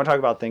you want to talk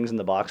about things in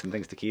the box and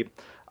things to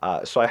keep?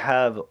 So I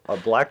have a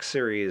Black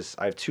Series.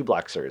 I have two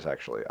Black Series,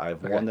 actually. I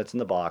have one that's in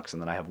the box,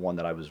 and then I have one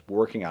that I was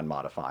working on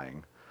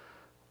modifying,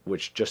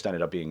 which just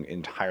ended up being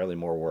entirely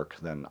more work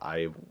than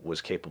I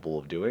was capable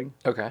of doing.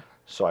 Okay.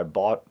 So I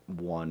bought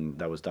one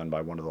that was done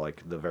by one of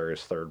the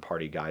various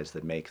third-party guys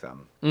that make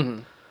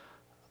them.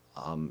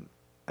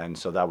 And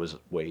so that was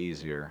way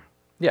easier.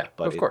 Yeah,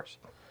 of course.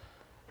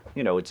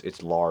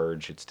 It's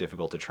large, it's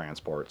difficult to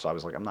transport. So I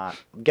was like, I'm not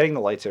getting the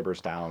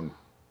lightsabers down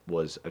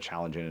was a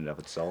challenge in and of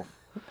itself.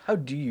 How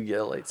do you get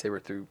a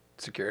lightsaber through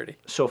security?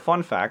 So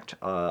fun fact,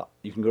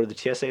 you can go to the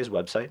TSA's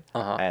website,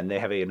 and they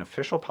have an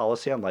official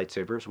policy on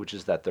lightsabers, which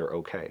is that they're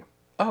okay.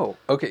 Oh,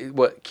 okay.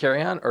 What,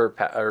 carry on or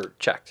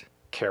checked?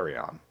 Carry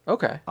on.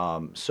 Okay.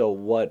 So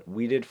what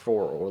we did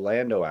for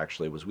Orlando,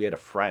 actually, was we had a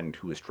friend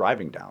who was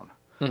driving down.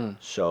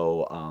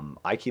 So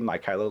I keep my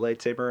Kylo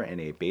lightsaber in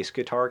a bass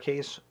guitar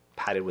case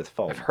padded with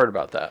foam. I've heard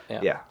about that. Yeah.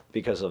 Yeah,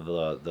 because of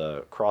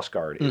the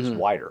crossguard is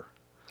wider.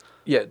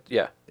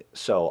 Yeah.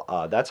 So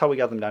that's how we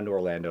got them down to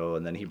Orlando,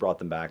 and then he brought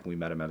them back, and we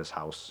met him at his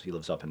house. He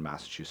lives up in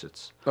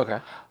Massachusetts. Okay.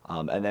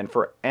 And then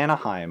for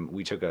Anaheim,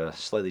 we took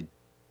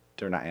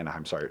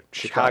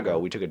Chicago,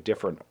 we took a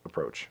different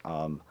approach.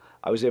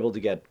 I was able to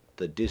get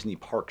the Disney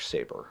Park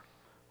saber,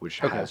 which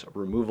has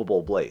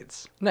removable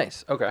blades.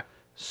 Nice. Okay.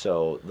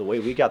 So the way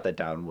we got that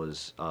down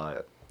was,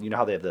 you know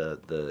how they have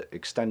the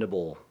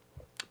extendable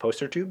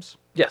poster tubes?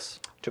 Yes.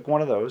 Took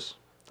one of those,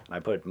 and I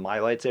put my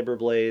lightsaber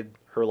blade,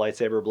 her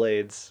lightsaber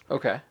blades,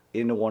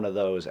 into one of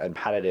those, and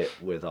padded it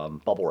with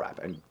bubble wrap,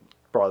 and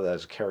brought it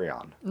as a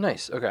carry-on.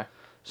 Nice. Okay.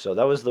 So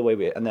that was the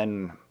way and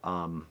then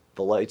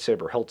the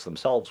lightsaber hilts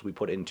themselves, we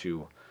put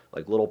into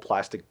like little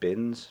plastic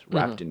bins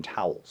wrapped in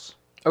towels.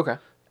 Okay.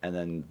 And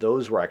then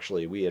those were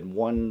actually, we had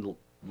one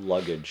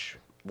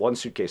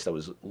suitcase that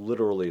was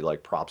literally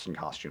like props and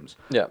costumes.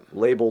 Yeah.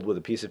 Labeled with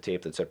a piece of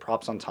tape that said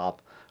props on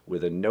top,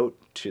 with a note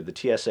to the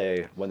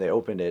TSA when they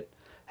opened it,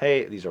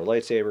 hey, these are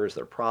lightsabers,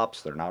 they're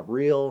props, they're not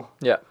real.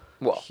 Yeah.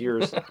 Well.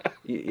 Here's,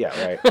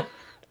 yeah, right.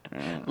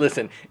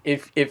 Listen,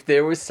 if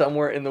there was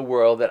somewhere in the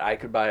world that I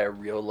could buy a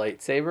real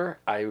lightsaber,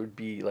 I would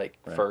be like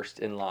first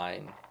in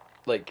line,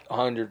 like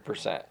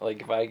 100%.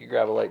 Like if I could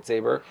grab a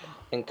lightsaber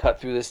and cut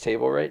through this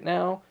table right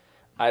now,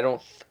 I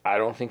don't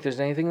think there's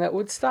anything that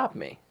would stop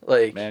me.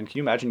 Like, man, can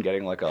you imagine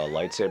getting like a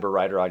lightsaber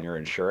rider on your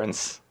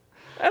insurance?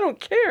 I don't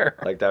care.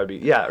 Like that would be,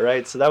 yeah,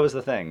 right. So that was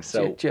the thing.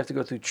 So do you have to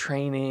go through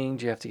training?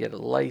 Do you have to get a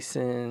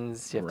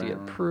license? Do you have to get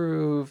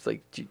approved?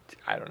 Like,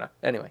 I don't know.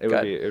 Anyway, it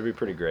would be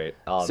pretty great.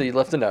 So you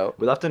left a note.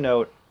 We left a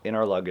note in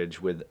our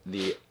luggage with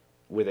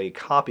a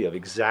copy of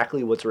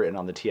exactly what's written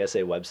on the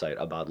TSA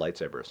website about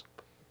lightsabers.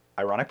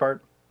 Ironic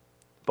part,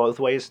 both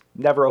ways.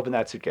 Never open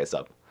that suitcase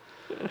up.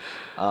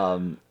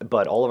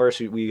 But all of our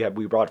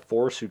we brought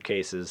 4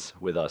 suitcases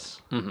with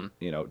us.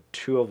 Mm-hmm.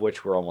 2 of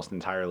which were almost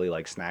entirely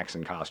like snacks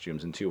and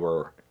costumes, and 2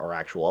 were our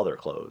actual other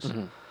clothes.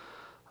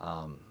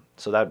 Mm-hmm.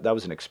 So that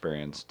was an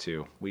experience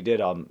too. We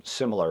did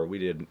similar. We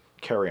did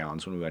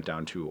carry-ons when we went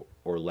down to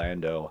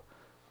Orlando.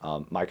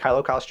 My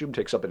Kylo costume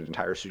takes up an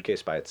entire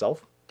suitcase by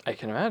itself. I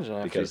can imagine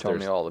after you told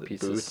me all the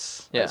pieces.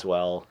 Boots as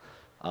well.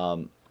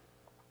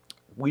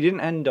 we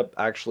didn't end up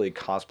actually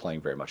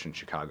cosplaying very much in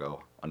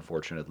Chicago,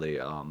 unfortunately.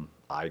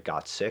 I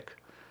got sick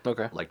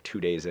Okay. like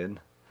 2 days in.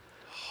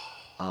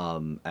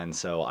 And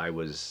so I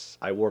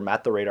wore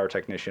Matt the Radar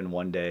Technician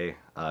one day,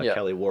 Yeah.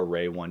 Kelly wore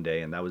Ray one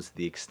day, and that was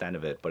the extent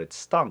of it. But it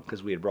stunk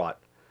because we had brought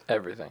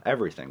Everything.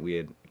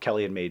 everything.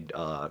 Kelly had made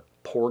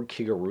porg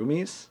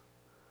kigurumis.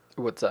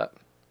 What's that?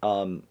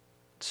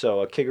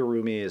 So a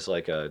kigurumi is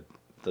like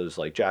those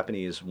like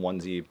Japanese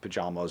onesie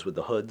pajamas with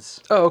the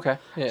hoods. Oh, okay.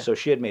 Yeah. So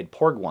she had made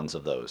porg ones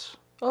of those.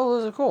 Oh,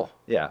 those are cool.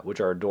 Yeah, which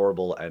are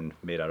adorable and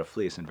made out of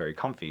fleece and very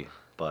comfy.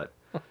 But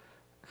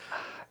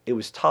it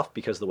was tough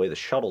because the way the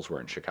shuttles were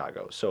in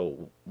Chicago.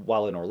 So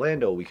while in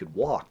Orlando we could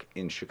walk,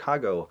 in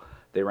Chicago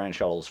they ran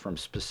shuttles from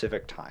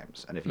specific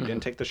times. And if you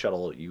didn't take the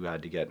shuttle, you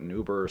had to get an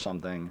Uber or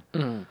something.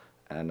 And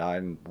I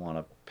didn't want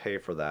to pay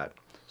for that.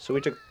 So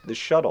we took the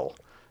shuttle.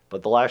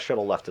 But the last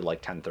shuttle left at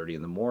like 10:30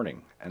 in the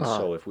morning. And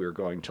so if we were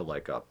going to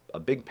like a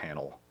big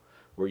panel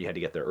where you had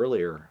to get there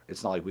earlier,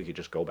 it's not like we could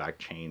just go back,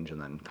 change, and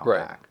then come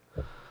back.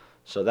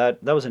 So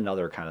that was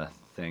another kind of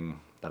thing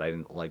that I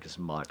didn't like as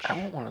much.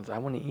 I want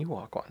an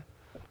Ewok one.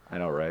 I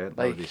know, right?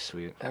 That would be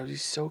sweet. That would be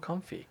so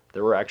comfy.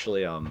 There were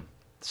actually,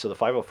 so the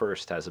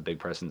 501st has a big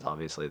presence,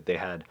 obviously. They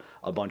had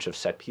a bunch of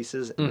set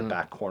pieces in the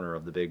back corner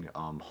of the big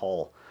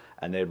hall.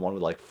 And they had one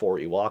with like 4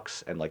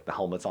 Ewoks and like the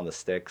helmets on the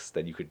sticks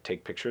that you could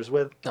take pictures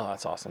with. Oh,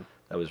 that's awesome.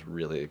 That was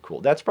really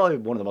cool. That's probably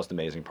one of the most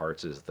amazing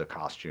parts is the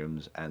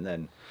costumes. And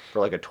then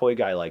for like a toy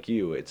guy like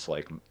you, it's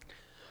like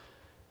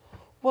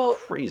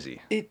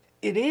crazy. It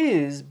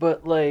is,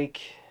 but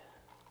like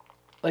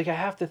I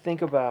have to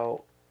think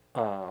about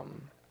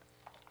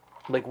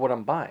like what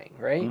I'm buying,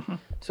 right?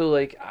 So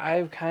like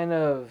I've kind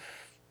of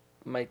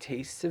my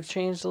tastes have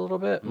changed a little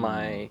bit.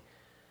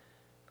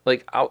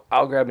 Like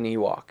I'll grab an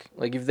Ewok.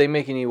 Like if they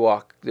make an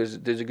Ewok, there's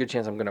a good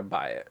chance I'm gonna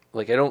buy it.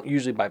 Like I don't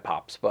usually buy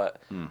pops, but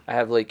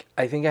I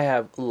think I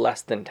have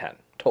less than 10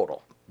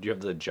 total. Do you have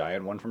the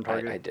giant one from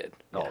Target? I did.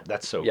 Oh, Yeah.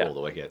 that's so Yeah.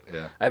 cool to get.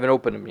 Yeah. I haven't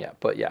opened him yet,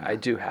 but yeah, I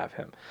do have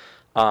him.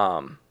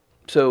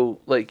 So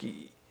like,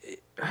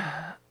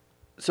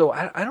 so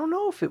I don't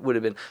know if it would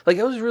have been like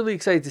I was really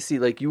excited to see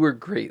like you were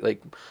great.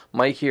 Like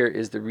Mike here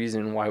is the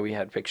reason why we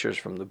had pictures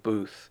from the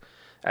booth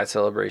at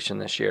Celebration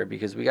this year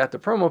because we got the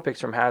promo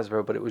pics from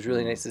Hasbro, but it was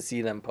really nice to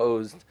see them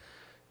posed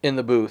in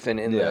the booth and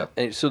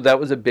and so that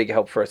was a big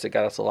help for us. It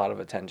got us a lot of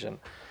attention.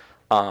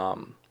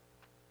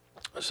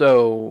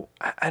 So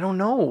I don't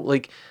know.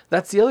 Like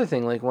that's the other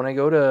thing. Like when I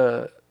go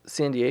to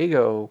San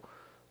Diego,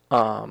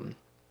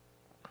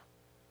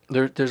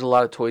 there's a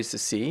lot of toys to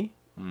see,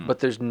 but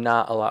there's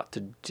not a lot to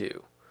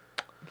do.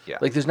 Yeah.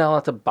 Like there's not a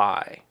lot to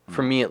buy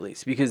for me at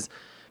least because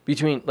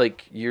between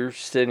like you're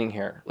sitting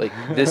here like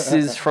this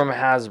is from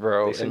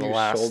Hasbro They in the send you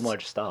last so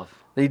much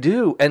stuff. They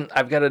do, and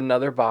I've got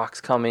another box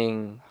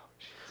coming.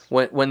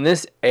 When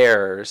this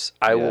airs,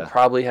 I will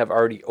probably have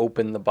already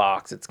opened the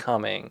box. It's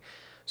coming.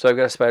 So I've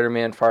got a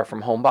Spider-Man Far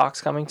From Home box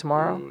coming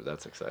tomorrow. Ooh,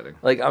 that's exciting.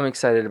 Like I'm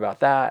excited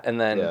about that.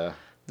 And then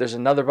there's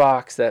another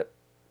box that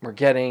we're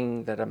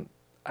getting that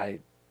I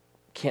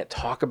can't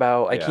talk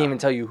about. I can't even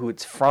tell you who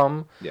it's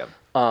from. Yeah.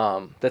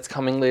 That's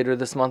coming later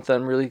this month that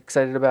I'm really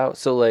excited about.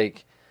 So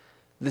like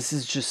this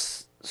is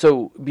just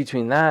so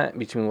between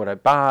what I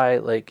buy,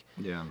 like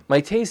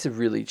my tastes have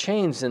really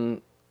changed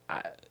and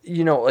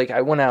like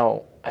I went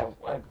out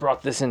I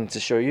brought this in to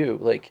show you.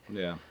 Like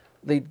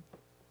they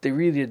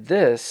redid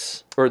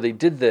this or they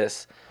did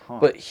this,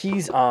 but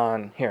he's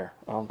on here.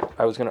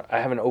 I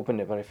haven't opened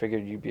it, but I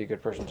figured you'd be a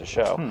good person to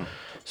show.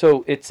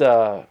 So it's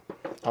I'll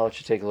let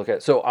you take a look at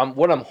it. So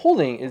what I'm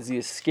holding is the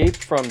Escape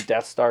from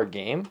Death Star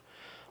game.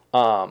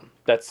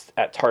 That's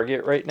at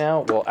Target right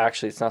now. Well,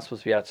 actually, it's not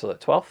supposed to be out till the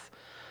 12th,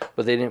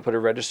 but they didn't put a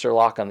register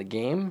lock on the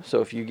game.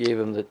 So if you gave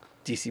them the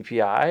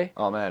DCPI,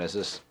 oh man, is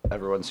this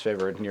everyone's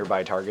favorite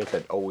nearby Target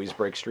that always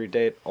breaks street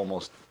date?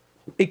 Almost.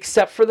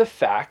 except for the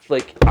fact,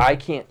 like I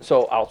can't.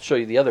 So I'll show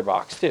you the other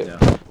box too.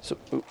 Yeah. So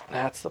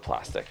that's the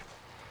plastic.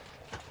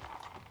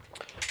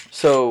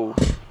 So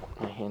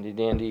my handy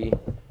dandy.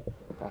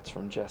 That's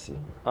from Jesse.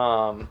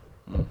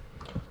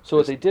 So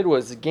what they did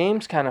was the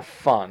game's kind of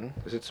fun.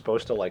 Is it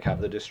supposed to like have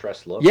the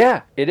distressed look?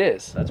 Yeah, it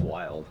is. That's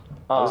wild.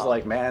 I was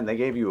like, man, they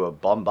gave you a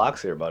bum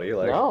box here, buddy.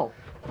 Like, No,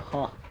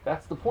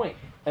 that's the point.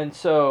 And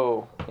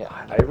so yeah,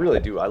 I really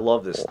do. I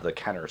love the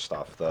Kenner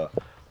stuff, the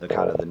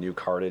kind of the new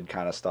carded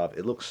kind of stuff.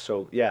 It looks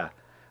so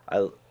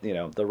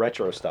the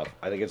retro stuff.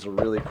 I think it's a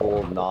really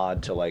cool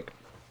nod to like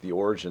the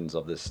origins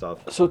of this stuff.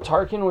 so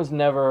Tarkin was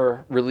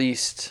never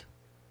released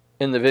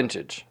in the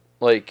vintage,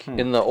 like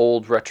in the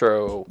old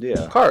retro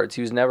cards.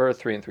 He was never a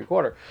 3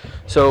 3/4.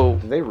 So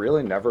Did they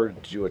really never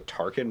do a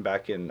Tarkin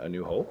back in A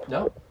New Hope?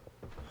 no.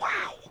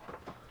 Wow.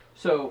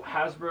 So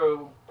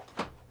Hasbro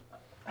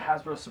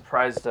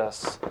surprised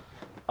us,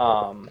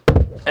 and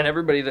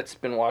everybody that's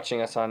been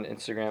watching us on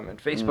Instagram and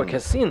Facebook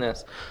has seen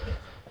this.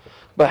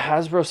 But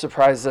Hasbro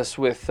surprised us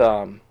with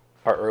our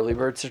early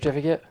bird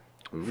certificate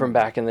from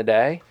back in the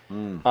day.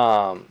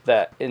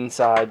 That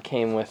inside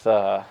came with,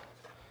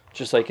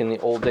 just like in the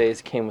old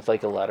days, came with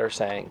like a letter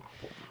saying,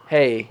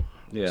 "Hey,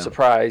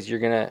 surprise!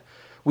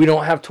 we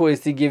don't have toys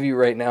to give you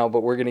right now,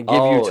 but we're gonna give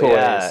you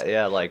toys.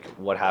 Yeah, like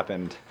what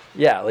happened?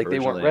 Yeah, like originally.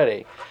 they weren't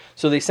ready.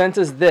 So they sent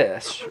us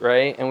this,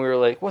 right? And we were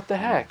like, what the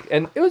heck?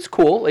 And it was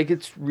cool. Like,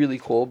 it's really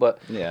cool. But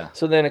Yeah.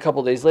 So then a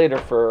couple days later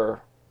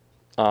for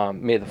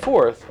May the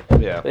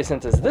 4th, they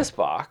sent us this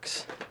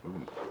box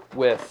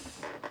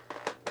with,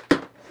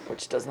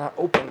 which does not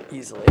open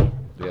easily.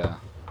 Yeah.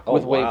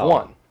 With Wave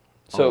 1.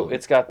 So Oh,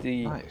 it's got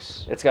the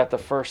it's got the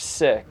first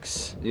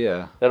 6.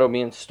 Yeah. That'll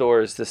be in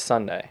stores this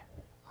Sunday.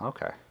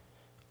 Okay.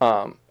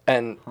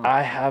 And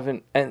I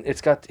haven't, and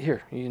it's got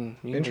here. You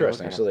can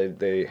Interesting. So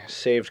they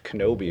saved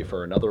Kenobi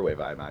for another wave,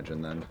 I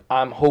imagine. Then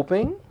I'm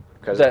hoping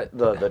because that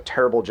the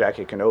terrible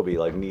jacket Kenobi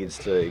like needs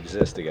to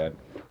exist again.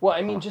 Well,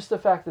 I mean, just the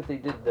fact that they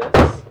did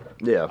this.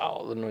 Yeah.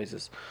 Oh, the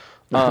noises.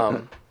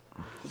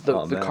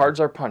 The cards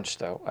are punched,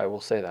 though. I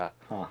will say that.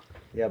 Huh.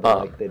 Yeah, but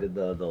like they did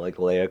the like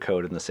Leia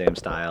code in the same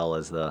style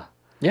as the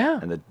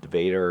and the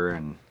Vader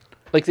and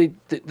like they're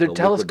the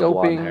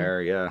telescoping blonde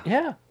hair.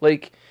 Yeah,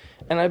 like,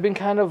 and I've been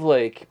kind of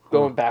like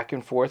going back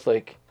and forth,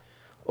 like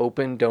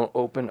open, don't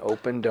open,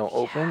 open, don't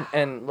open,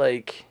 and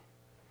like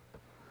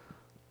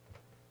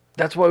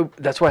that's why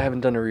I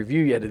haven't done a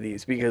review yet of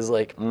these, because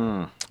like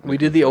we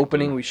did the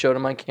opening, we showed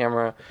them on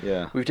camera,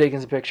 we've taken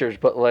some pictures,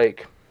 but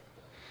like,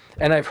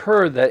 and I've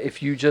heard that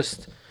if you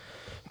just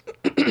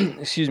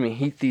excuse me,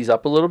 heat these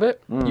up a little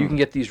bit, you can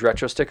get these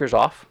retro stickers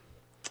off.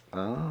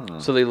 Oh.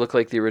 So they look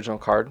like the original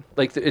card.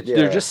 Like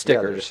they're just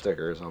stickers. Yeah, they're just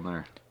stickers on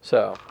there.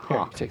 So here,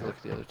 you can take a look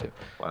at the other two.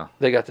 Wow.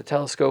 They got the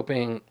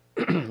telescoping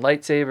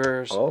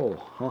lightsabers.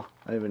 Oh,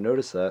 I didn't even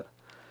notice that.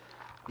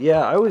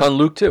 Yeah, I was on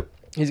Luke too.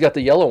 He's got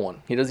the yellow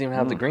one. He doesn't even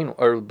have the green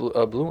or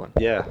blue one.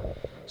 Yeah.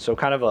 So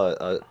kind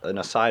of an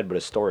aside, but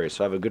a story.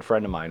 So I have a good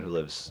friend of mine who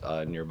lives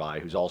nearby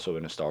who's also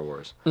into Star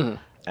Wars.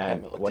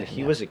 And when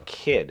he was a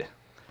kid,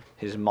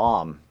 his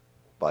mom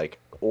like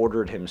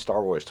ordered him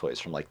Star Wars toys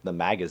from like the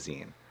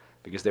magazine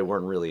because they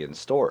weren't really in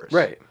stores.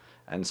 Right.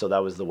 And so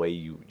that was the way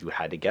you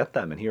had to get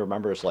them. And he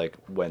remembers like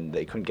when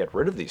they couldn't get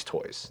rid of these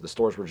toys, the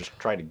stores were just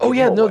trying to give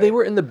them away. They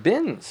were in the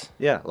bins.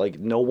 Yeah, like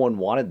no one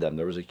wanted them.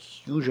 There was a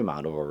huge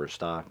amount of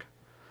overstock.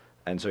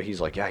 And so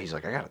he's like, I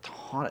got a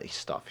ton of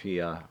stuff.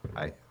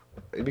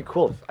 It'd be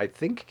cool. I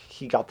think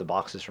he got the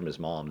boxes from his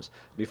mom's.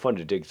 It'd be fun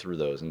to dig through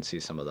those and see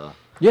some of the.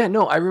 Yeah,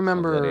 no, I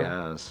remember. That he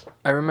has.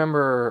 I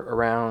remember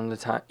around the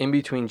time in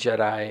between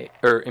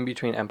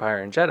Empire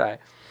and Jedi.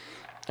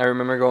 I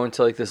remember going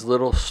to like this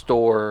little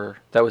store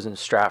that was in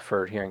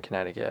Stratford here in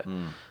Connecticut,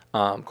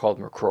 called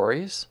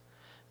McCrory's,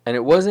 and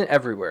it wasn't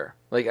everywhere.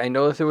 Like I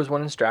know that there was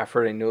one in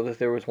Stratford. I know that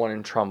there was one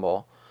in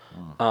Trumbull,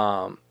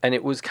 and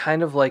it was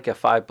kind of like a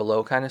Five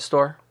Below kind of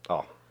store.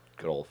 Oh.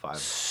 Good old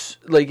Five.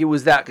 Like it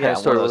was that kind of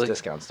store. One of those like,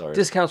 discount stores.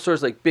 Discount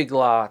stores like Big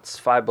Lots,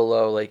 Five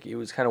Below. Like it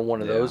was kind of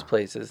one of those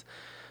places.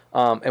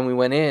 And we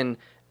went in,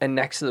 and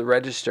next to the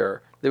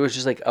register, there was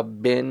just like a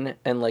bin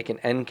and like an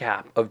end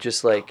cap of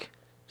just like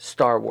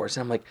Star Wars.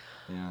 And I'm like,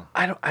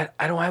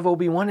 I don't have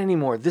Obi-Wan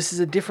anymore. This is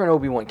a different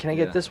Obi-Wan. Can I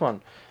get this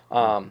one?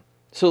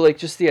 So like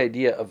just the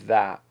idea of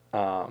that.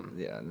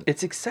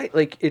 It's exciting.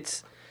 Like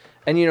it's,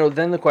 and you know,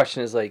 then the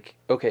question is like,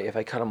 okay, if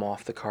I cut them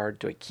off the card,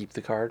 do I keep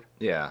the card?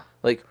 Yeah.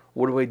 Like,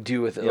 what do I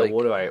do with it? Yeah, like,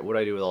 what do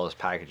I do with all this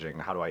packaging?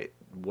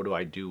 What do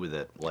I do with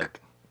it? Like,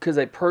 because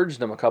I purged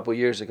them a couple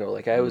years ago.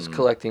 Like I was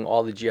collecting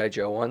all the G.I.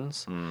 Joe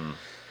ones, and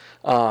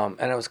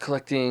I was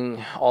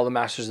collecting all the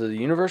Masters of the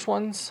Universe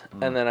ones.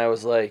 And then I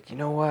was like, you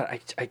know what?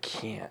 I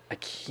can't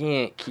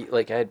keep.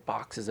 Like I had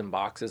boxes and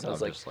boxes. And I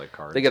was like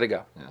cards. They gotta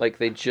go. Yeah. Like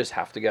they just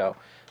have to go.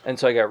 And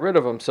so I got rid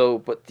of them. So,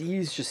 but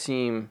these just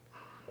seem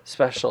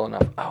special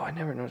enough. Oh, I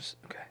never noticed.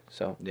 Okay,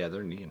 so yeah,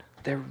 they're neat.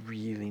 They're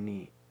really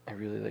neat. I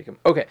really like them.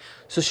 Okay,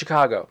 so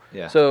Chicago.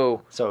 Yeah.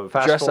 So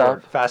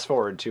fast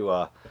forward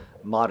to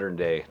modern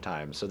day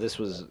time. So this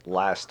was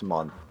last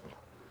month.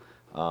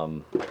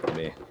 Let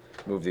me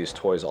move these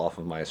toys off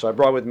of my. So I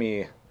brought with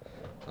me,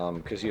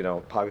 because you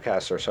know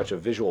podcasts are such a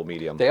visual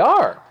medium. They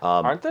are,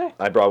 aren't they?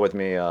 I brought with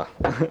me.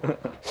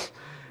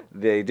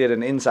 They did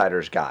an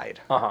insider's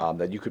guide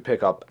that you could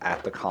pick up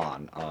at the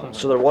con.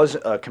 So there was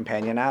a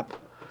companion app.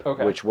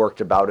 Okay. Which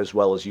worked about as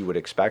well as you would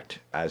expect,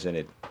 as in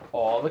it.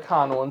 All the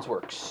con ones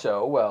work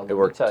so well. It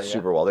worked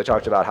super well. They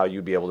talked about how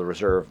you'd be able to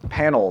reserve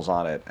panels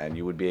on it, and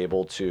you would be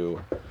able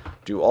to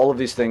do all of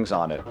these things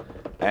on it,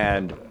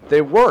 and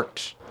they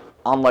worked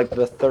on like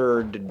the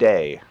third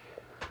day.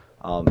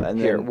 And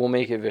here, then, we'll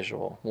make it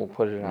visual. We'll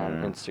put it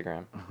on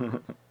Instagram.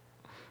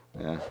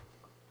 Yeah.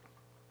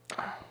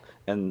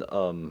 And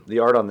the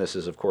art on this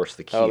is, of course,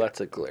 the key. Oh,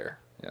 that's a glare.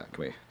 Yeah.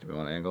 Do we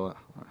want to angle it?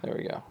 There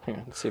we go.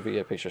 Here, let's see if we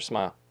get a picture.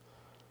 Smile.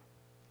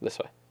 This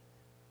way.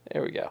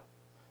 There we go.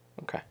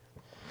 Okay.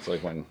 It's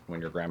like when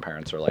your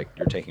grandparents are like,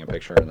 you're taking a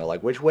picture and they're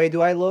like, which way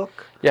do I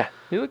look? Yeah.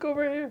 You look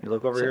over here. You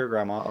look over here,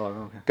 Grandma. Oh,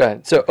 okay. Go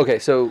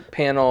ahead. So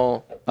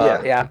panel,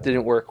 the app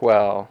didn't work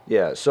well.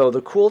 Yeah. So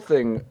the cool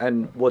thing,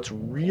 and what's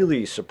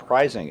really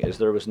surprising, is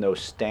there was no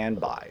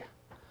standby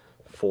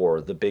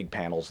for the big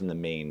panels in the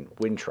main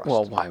wind truss.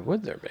 Well, why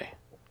would there be?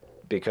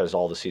 because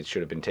all the seats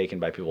should have been taken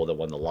by people that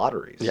won the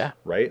lotteries. Yeah.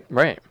 Right?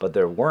 Right. But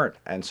there weren't.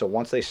 And so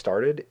once they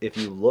started, if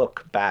you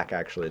look back,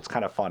 actually, it's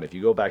kind of fun. If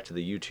you go back to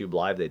the YouTube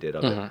live they did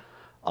of it,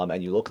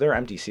 and you look, there are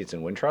empty seats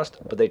in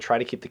Wintrust, but they try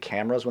to keep the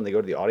cameras when they go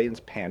to the audience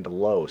panned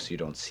low so you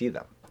don't see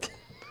them.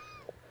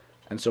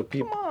 And so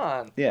people, Come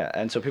on. yeah,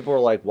 and so people were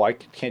like, "Why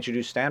can't you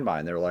do standby?"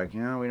 And they were like,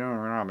 "Yeah, we don't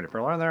know how many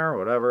people are there, or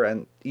whatever."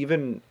 And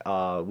even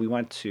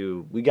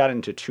we got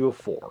into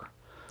 204,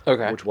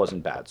 Okay. which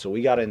wasn't bad. So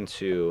we got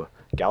into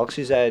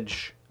Galaxy's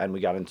Edge, and we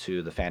got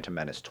into the Phantom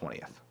Menace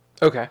 20th.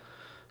 Okay.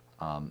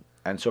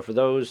 And so for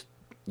those,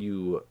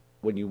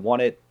 when you won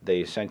it,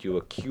 they sent you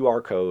a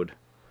QR code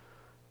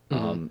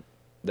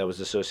that was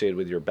associated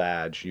with your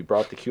badge. You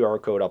brought the QR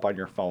code up on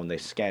your phone, they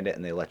scanned it,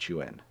 and they let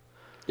you in.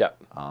 Yeah.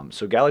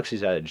 So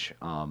Galaxy's Edge,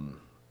 I'm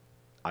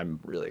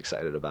really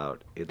excited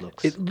about. It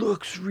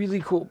looks really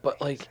cool, but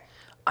like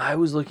I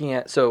was looking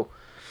at, so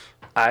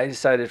I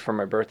decided for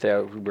my birthday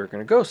we were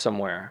going to go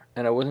somewhere,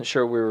 and I wasn't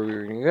sure where we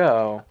were going to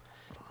go,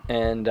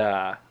 and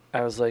I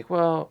was like,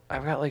 well,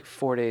 I've got like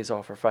 4 days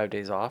off or 5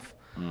 days off,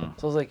 so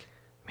I was like,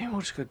 maybe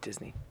we'll just go to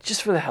Disney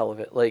just for the hell of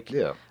it. Like,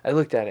 Yeah. I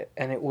looked at it,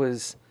 and it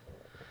was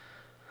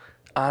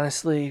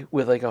honestly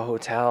with like a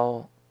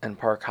hotel and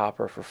park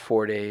hopper for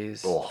 4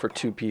 days for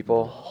two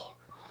people.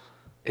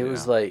 It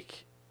was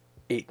like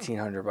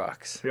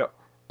 $1,800. Yep.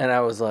 And I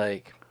was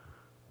like,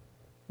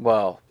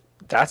 well,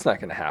 that's not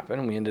going to happen.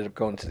 And we ended up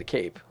going to the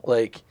Cape.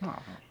 Like,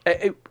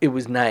 it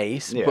was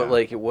nice, but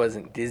like it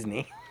wasn't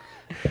Disney.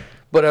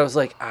 But I was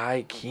like,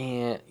 I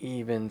can't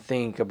even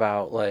think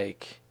about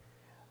like,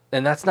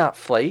 and that's not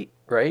flight,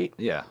 right?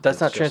 Yeah.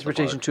 That's not just the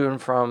transportation park. to and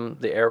from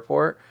the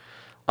airport.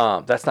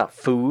 That's not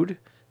food.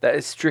 That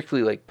is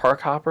strictly like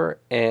park hopper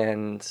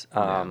and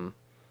a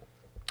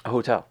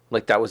hotel.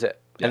 Like that was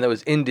it. Yeah. And that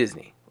was in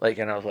Disney. Like,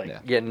 and I was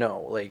like,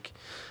 no, like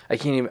I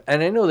can't even,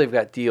 and I know they've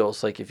got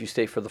deals. Like if you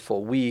stay for the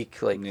full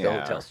week, like the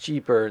hotel's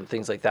cheaper and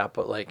things like that.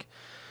 But like,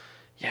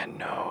 yeah,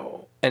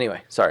 no.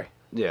 Anyway, sorry.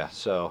 Yeah.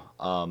 So,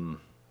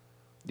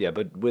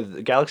 but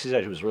with Galaxy's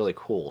Edge, it was really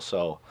cool.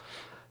 So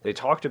they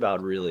talked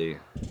about really,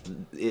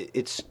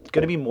 it's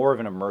going to be more of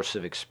an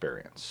immersive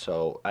experience.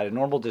 So at a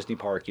normal Disney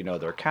park,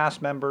 there are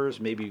cast members.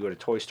 Maybe you go to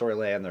Toy Story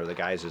Land, there are the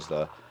guys as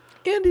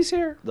Andy's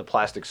here. the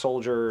plastic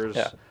soldiers,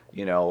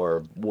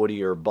 or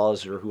Woody or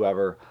Buzz or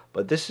whoever.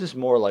 But this is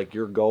more like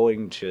you're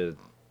going to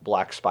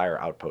Black Spire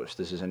Outpost.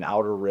 This is an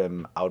Outer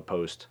Rim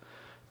outpost.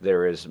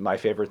 There is, my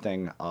favorite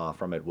thing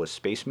from it was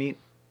Space Meat.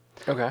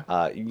 Okay.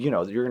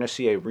 You're going to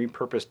see a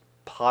repurposed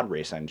pod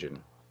race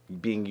engine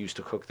being used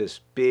to cook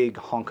this big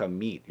hunk of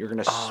meat. You're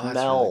going to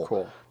smell really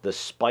cool. the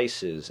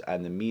spices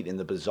and the meat in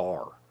the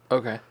bazaar.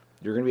 Okay.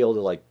 You're going to be able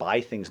to like buy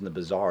things in the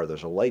bazaar.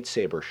 There's a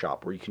lightsaber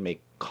shop where you can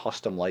make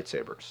custom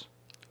lightsabers.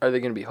 Are they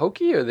going to be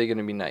hokey or are they going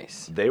to be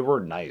nice? They were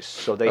nice.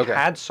 So they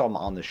had some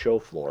on the show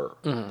floor,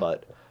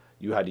 but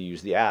you had to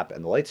use the app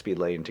and the Lightspeed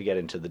lane to get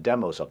into the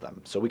demos of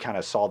them. So we kind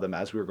of saw them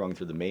as we were going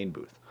through the main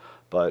booth.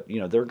 But,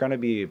 they're going to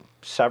be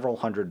several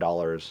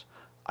 $100s.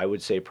 I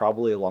would say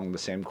probably along the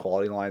same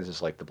quality lines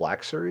as like the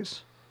Black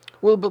Series.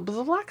 Well, but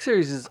the Black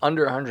Series is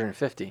under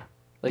 150.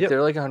 Like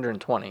they're like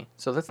 120.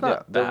 So that's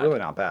not bad. They're really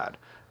not bad.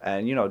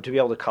 And, to be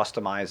able to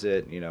customize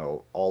it,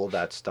 all of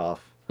that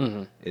stuff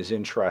is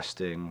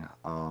interesting.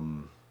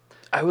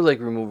 I would like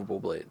removable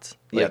blades.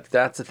 Like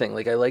that's the thing.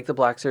 Like I like the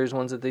Black Series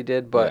ones that they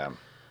did, but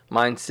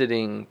mine's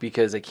sitting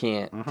because I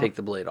can't take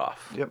the blade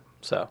off. Yep.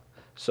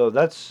 So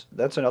that's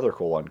another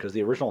cool one because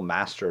the original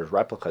Masters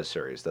replica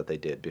series that they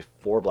did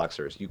before Black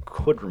Series, you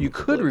could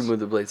remove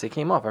the blades. They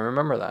came off. I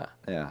remember that.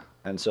 Yeah,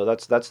 and so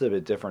that's the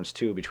big difference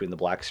too between the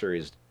Black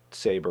Series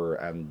saber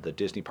and the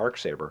Disney Park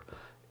saber,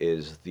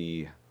 is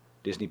the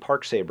Disney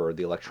Park saber,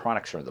 the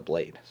electronics are in the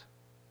blade.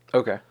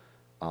 Okay.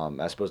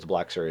 As opposed to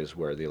Black Series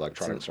where the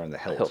electronics are in the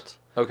hilt.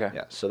 Okay.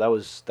 Yeah, so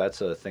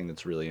that's a thing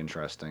that's really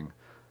interesting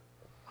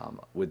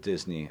with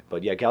Disney.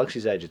 But yeah,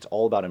 Galaxy's Edge, it's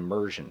all about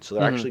immersion. So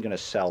they're actually going to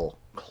sell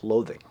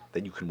clothing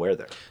that you can wear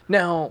there.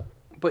 Now,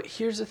 but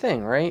here's the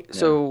thing, right? Yeah.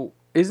 So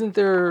isn't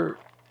there,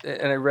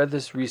 and I read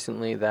this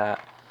recently,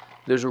 that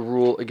there's a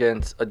rule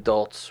against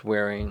adults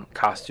wearing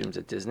costumes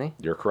at Disney?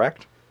 You're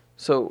correct.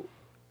 So,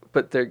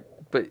 but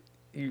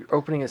you're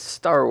opening a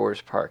Star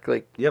Wars park.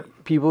 Like,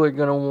 people are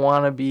going to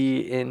want to be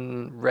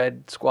in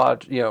Red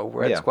Squad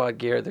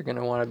gear. They're going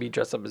to want to be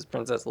dressed up as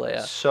Princess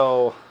Leia.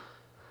 So,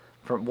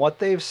 from what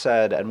they've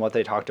said and what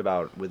they talked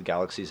about with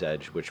Galaxy's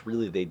Edge, which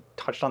really they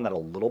touched on that a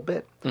little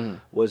bit,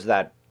 was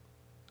that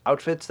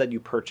outfits that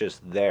you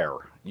purchase there,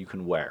 you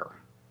can wear.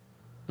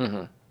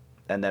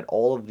 And that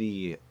all of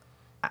the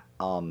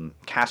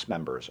cast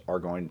members are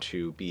going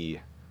to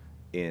be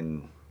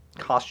in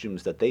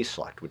costumes that they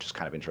select, which is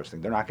kind of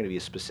interesting. They're not going to be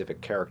a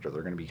specific character.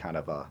 They're going to be kind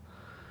of a...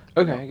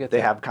 I get that.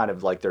 They have kind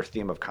of like their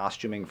theme of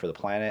costuming for the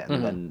planet,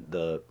 and then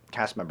the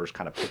cast members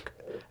kind of pick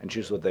and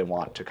choose what they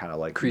want to kind of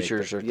like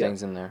creatures or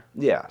things in there.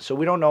 Yeah, so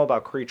we don't know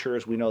about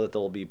creatures. We know that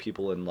there will be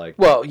people in like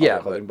well, yeah,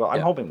 other clothing, but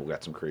I'm hoping we'll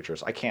get some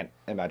creatures. I can't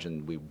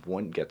imagine we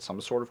wouldn't get some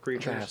sort of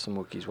creatures. Have some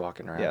Wookiees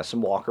walking around. Yeah,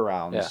 some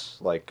walk-arounds. Yeah.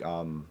 Like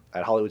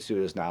at Hollywood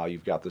Studios now,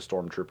 you've got the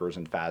Stormtroopers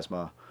and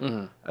Phasma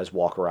as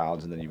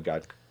walk-arounds, and then you've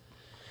got,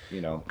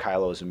 you know,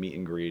 Kylo as a meet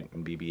and greet,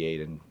 and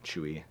BB-8 and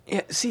Chewie.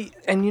 Yeah, see,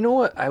 and you know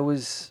what? One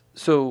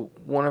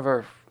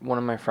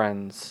of my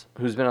friends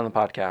who's been on the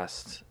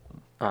podcast,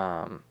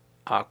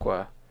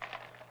 Aqua,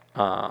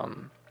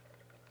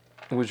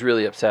 was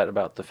really upset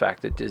about the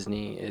fact that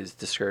Disney is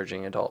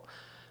discouraging adult.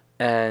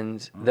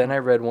 And then I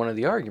read one of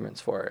the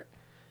arguments for it.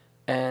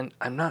 And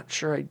I'm not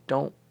sure at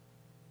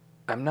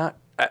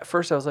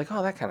first I was like,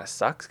 oh, that kind of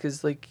sucks,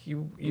 because like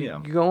you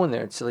go in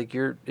there, it's like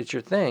it's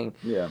your thing.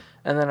 Yeah.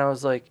 And then I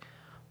was like,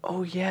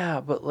 oh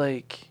yeah, but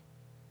like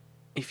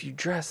if you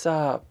dress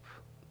up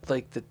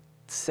like the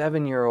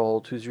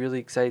 7-year-old who's really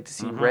excited to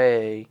see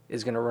Rey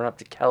is gonna run up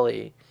to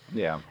Kelly.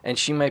 Yeah. And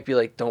she might be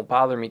like, don't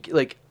bother me.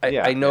 Like,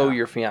 I know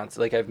your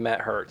fiance. Like, I've met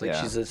her. Like,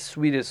 she's the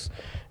sweetest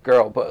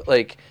girl. But,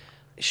 like,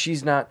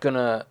 she's not going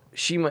to...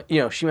 She might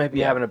be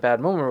having a bad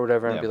moment or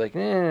whatever and be like,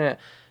 nah.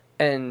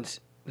 And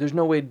there's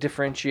no way to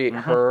differentiate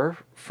her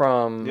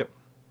from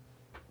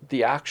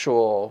the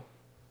actual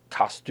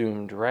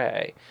costumed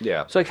Rey.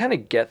 Yeah. So I kind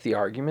of get the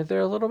argument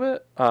there a little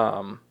bit.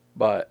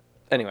 But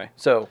anyway,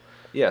 so...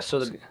 Yeah,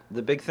 so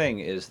the big thing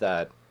is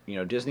that, you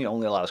know, Disney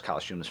only allows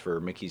costumes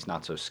for Mickey's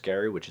Not So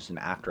Scary, which is an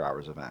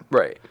after-hours event.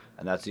 Right.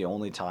 And that's the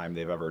only time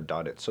they've ever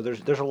done it. So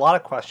there's a lot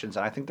of questions,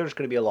 and I think there's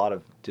going to be a lot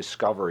of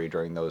discovery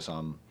during those.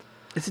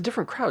 It's a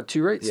different crowd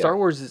too, right? Yeah. Star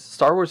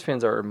Wars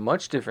fans are a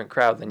much different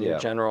crowd than your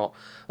general.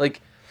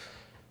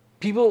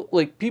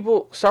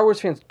 Star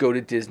Wars fans go to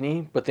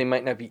Disney, but they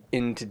might not be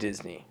into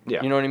Disney.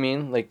 Yeah. You know what I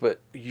mean? Like,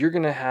 but you're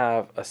gonna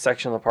have a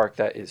section of the park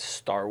that is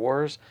Star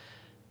Wars.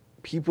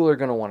 People are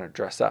gonna want to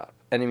dress up.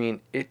 And I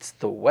mean, it's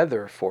the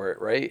weather for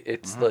it, right?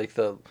 It's like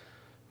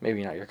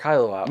maybe not your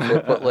Kylo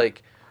outfit, but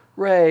like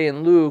Rey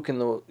and Luke and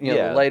the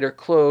the lighter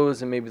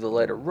clothes and maybe the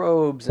lighter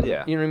robes and you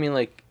know what I mean?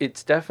 Like,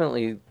 it's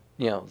definitely,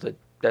 the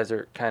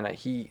desert kind of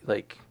heat.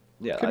 Like,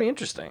 could be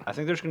interesting. I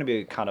think there's going to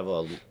be kind of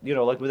a,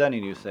 like with any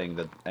new thing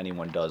that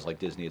anyone does, like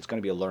Disney, it's going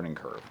to be a learning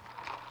curve.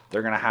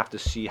 They're going to have to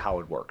see how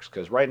it works.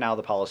 Because right now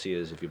the policy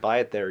is if you buy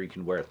it there, you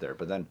can wear it there.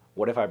 But then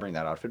what if I bring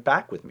that outfit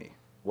back with me?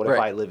 What if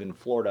I live in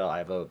Florida, I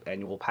have an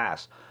annual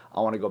pass. I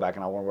want to go back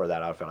and I want to wear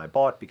that outfit I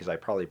bought because I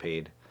probably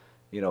paid,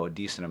 a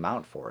decent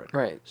amount for it.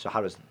 Right. So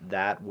how does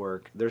that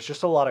work? There's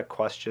just a lot of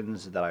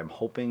questions that I'm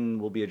hoping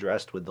will be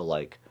addressed with the,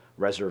 like,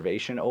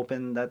 reservation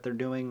open that they're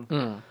doing.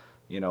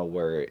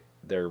 Where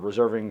they're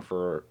reserving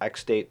for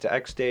X date to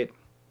X date.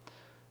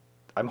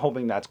 I'm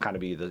hoping that's kind of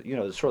be the,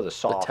 sort of the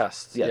soft. The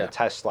test. The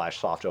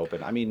test/soft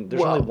open. I mean,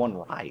 there's only one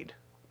ride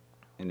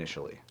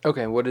initially.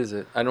 Okay, what is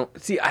it? I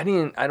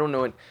don't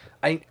know it.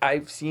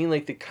 I've seen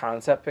like the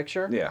concept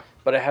picture. Yeah.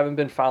 But I haven't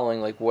been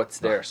following like what's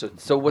there.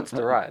 So what's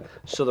the ride?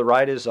 So the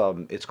ride is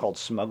it's called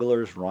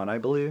Smuggler's Run, I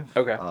believe.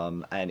 Okay.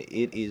 And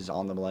it is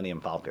on the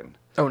Millennium Falcon.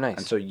 Oh, nice.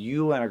 And so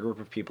you and a group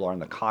of people are in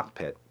the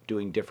cockpit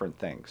doing different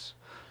things.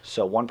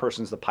 So one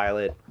person's the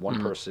pilot,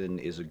 one person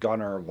is a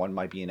gunner, one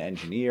might be an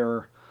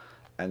engineer.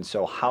 And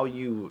so how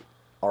you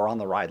are on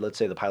the ride, let's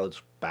say the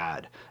pilot's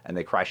bad and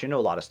they crash into a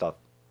lot of stuff,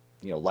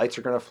 lights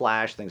are going to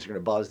flash, things are going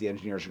to buzz, the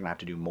engineers are going to have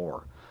to do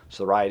more.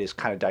 So the ride is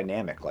kind of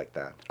dynamic like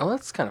that. Oh,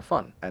 that's kind of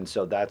fun. And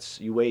so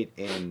you wait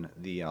in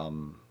the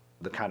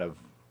kind of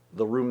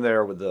the room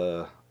there with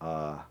the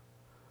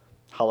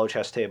hollow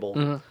chess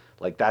table.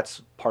 Like,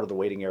 that's part of the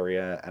waiting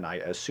area, and I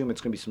assume it's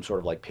going to be some sort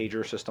of, like,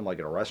 pager system, like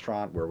at a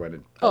restaurant, where when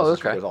it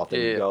goes off,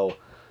 there you go.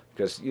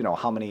 Because,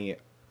 how many...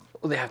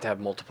 Well, they have to have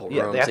multiple rooms.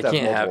 Yeah, they have to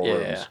have multiple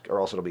rooms, yeah. or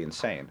else it'll be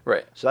insane.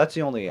 Right. So that's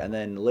the only... And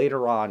then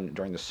later on,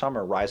 during the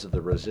summer, Rise of the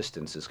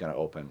Resistance is going to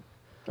open.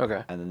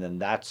 Okay. And then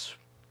that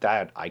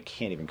I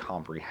can't even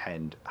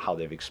comprehend how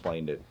they've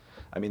explained it.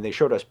 I mean, they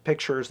showed us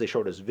pictures, they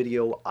showed us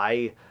video.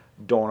 I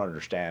don't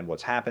understand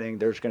what's happening.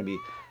 There's going to be...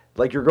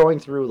 Like, you're going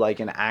through, like,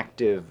 an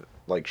active,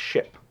 like,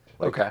 ship.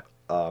 Like,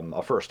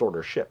 a First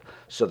Order ship.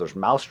 So there's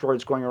mouse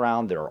droids going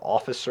around. There are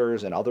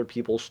officers and other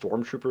people,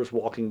 stormtroopers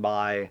walking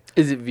by.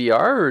 Is it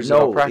VR or is it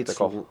all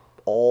practical?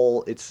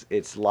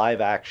 It's live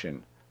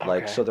action.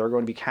 Like, so there are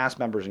going to be cast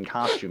members in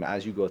costume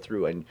as you go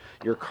through, and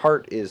your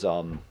cart is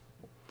so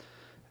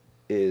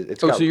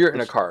you're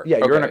in a cart. Yeah,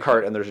 you're in a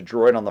cart, and there's a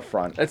droid on the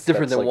front. That's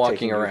different than like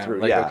walking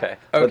around. Like, yeah. Okay.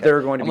 But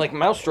they're going to be like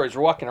mouse droids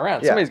are walking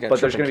around. Yeah, Somebody's going to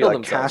trip and kill themselves. But there's going to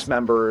be like cast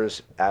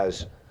members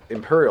as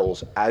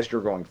Imperials as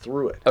you're going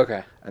through it.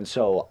 Okay. And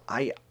so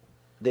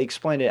they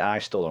explained it, and I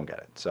still don't get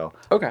it. So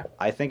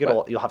I think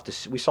you'll have to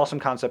see. We saw some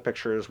concept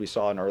pictures. We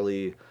saw an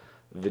early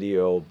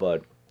video,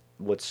 but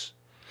what's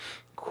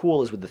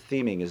cool is with the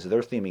theming is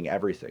they're theming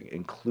everything,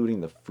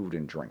 including the food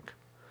and drink.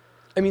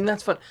 I mean,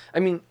 that's fun. I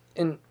mean,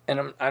 and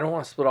I don't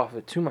want to split off of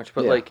it too much,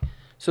 but like,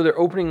 so they're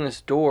opening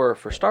this door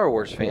for Star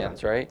Wars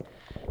fans, right?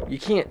 You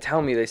can't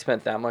tell me they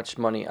spent that much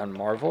money on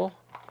Marvel,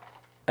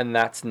 and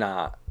that's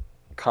not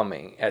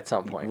coming at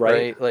some point,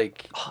 right?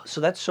 Like,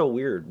 so that's so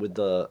weird with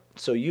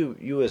so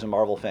you as a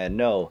Marvel fan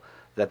know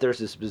that there's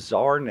this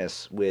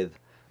bizarreness with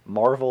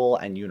Marvel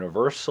and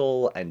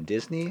Universal and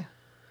Disney,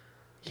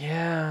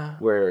 Yeah.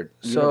 where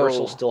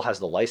Universal So, still has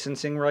the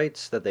licensing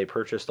rights that they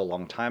purchased a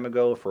long time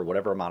ago for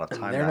whatever amount of and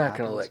time they're that not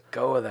going to happens. let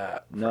go of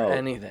that for No.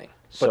 anything.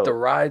 But the So,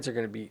 rides are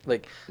going to be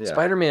like yeah.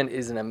 Spider-Man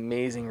is an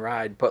amazing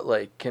ride, but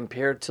like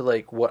compared to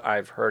like what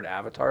I've heard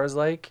Avatar is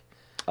like,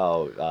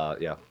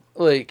 Yeah.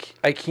 like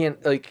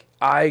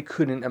I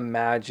couldn't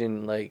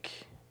imagine like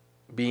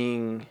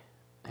being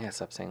I gotta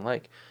stop saying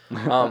like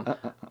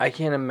I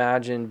can't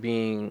imagine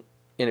being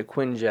in a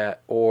Quinjet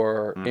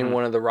or in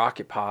one of the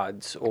rocket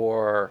pods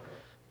or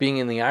being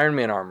in the Iron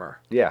Man armor.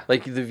 Yeah.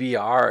 Like the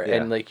VR Yeah.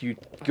 and like you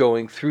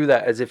going through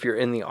that as if you're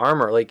in the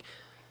armor like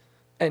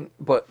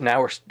but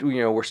now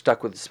we're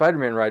stuck with the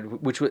Spider-Man ride,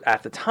 which was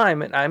at the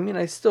time, and I mean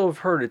I still have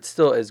heard it's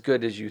still as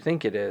good as you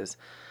think it is,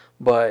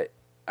 but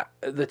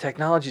the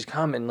technology's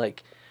come and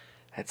like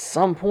at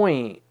some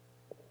point,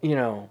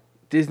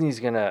 Disney's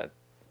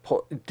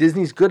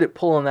Disney's good at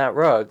pulling that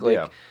rug. Like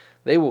Yeah.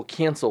 they will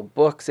cancel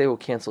books, they will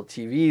cancel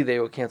TV, they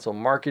will cancel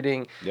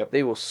marketing. Yep.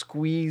 They will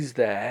squeeze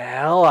the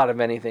hell out of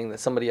anything that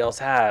somebody else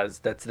has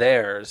that's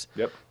theirs.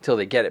 Yep. Till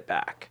they get it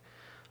back.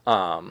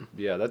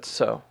 Yeah,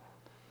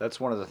 that's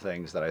one of the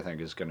things that I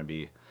think is going to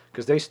be,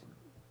 because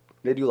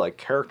they do like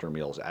character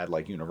meals at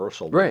like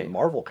Universal with Right.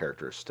 Marvel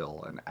characters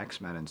still and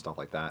X-Men and stuff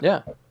like that.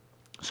 Yeah.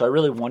 So I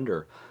really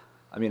wonder.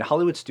 I mean,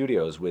 Hollywood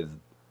Studios with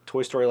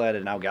Toy Story Land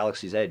and now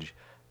Galaxy's Edge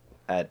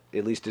at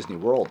least Disney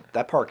World,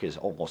 that park is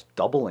almost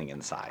doubling in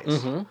size.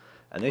 Mm-hmm.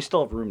 And they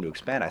still have room to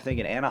expand. I think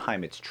in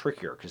Anaheim it's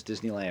trickier because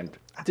Disneyland's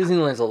a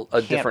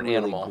can't different really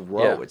animal.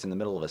 grow. Yeah. It's in the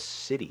middle of a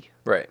city.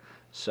 Right.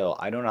 So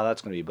I don't know how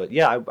that's going to be. But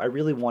yeah, I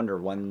really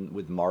wonder when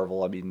with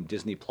Marvel, I mean,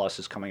 Disney Plus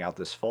is coming out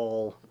this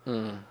fall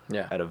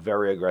Yeah. at a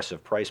very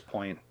aggressive price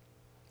point.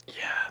 Yeah.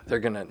 They're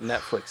gonna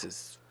Netflix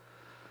is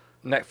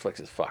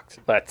fucked.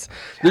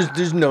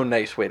 There's no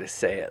nice way to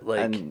say it.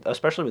 Like And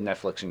especially with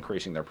Netflix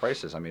increasing their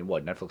prices. I mean,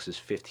 what, Netflix is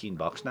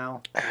 $15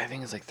 now? I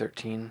think it's like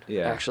 13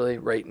 Yeah. actually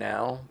right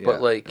now. Yeah,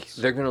 But like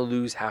they're gonna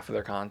lose half of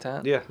their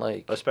content. Yeah.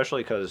 Like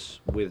Especially because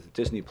with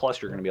Disney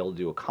Plus, you're going to be able to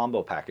do a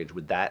combo package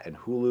with that and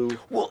Hulu.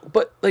 well,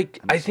 but like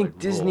And I it's think like,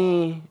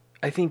 Disney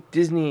I think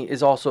Disney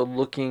is also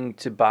looking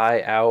to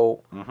buy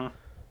out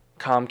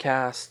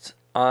Comcast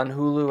on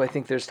Hulu. I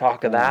think there's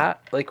talk of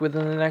that like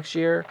within the next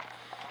year.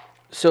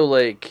 So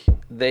like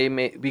they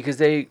may because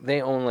they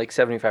own like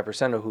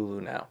 75% of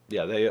Hulu now.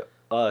 Yeah, they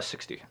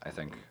 60, I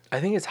think. I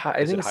think it's high. I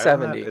Is think it it's higher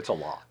than 70. that? It's a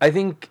lot. I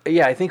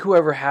think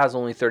whoever has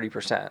only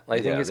 30%. I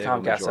think Yeah, it's they have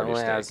a Comcast that majority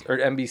only has stake. or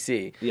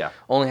NBC. Yeah.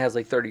 Only has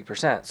like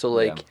 30%. So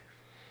like Yeah.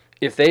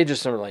 if they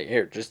just are like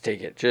here, just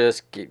take it.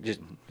 Just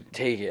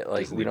take it.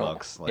 Like Disney we don't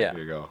bucks. Like, yeah.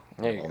 here you go.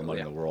 There you All the go, money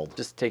yeah. in the world.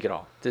 Just take it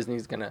all.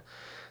 Disney's going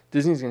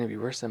to be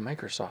worse than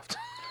Microsoft.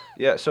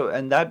 Yeah, so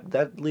and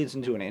that leads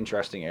into an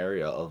interesting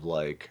area of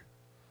like,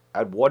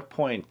 at what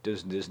point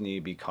does Disney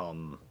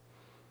become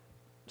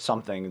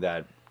something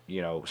that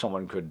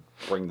someone could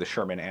bring the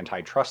Sherman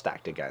Antitrust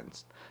Act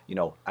against?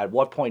 At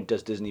what point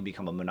does Disney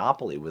become a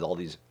monopoly with all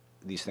these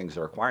things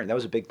they're acquiring? That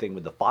was a big thing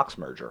with the Fox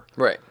merger.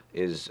 Right.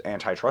 Is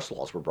antitrust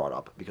laws were brought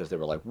up because they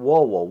were like,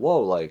 whoa,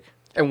 like.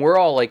 And we're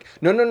all like,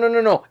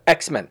 no,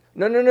 X-Men.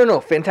 No,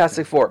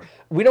 Fantastic Four.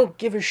 We don't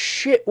give a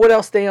shit what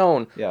else they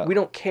own. Yeah. We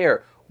don't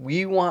care.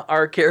 We want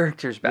our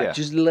characters back. Yeah.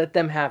 Just let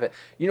them have it.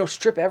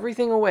 Strip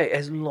everything away.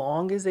 As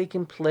long as they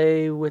can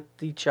play with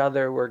each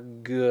other, we're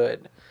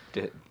good.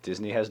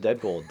 Disney has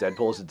Deadpool.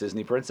 Deadpool is a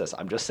Disney princess.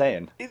 I'm just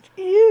saying. It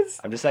is.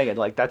 I'm just saying,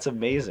 like, that's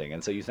amazing.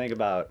 And so you think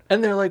about...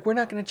 And they're like, we're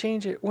not going to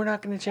change it. We're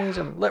not going to change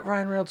them. Let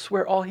Ryan Reynolds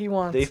swear all he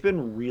wants. They've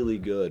been really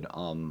good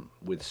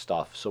with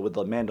stuff. So with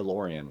The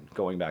Mandalorian,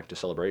 going back to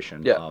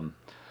Celebration, Yeah.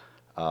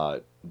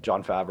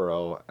 Jon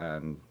Favreau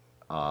and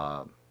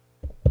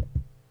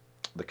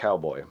the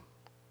cowboy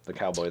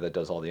that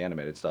does all the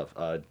animated stuff,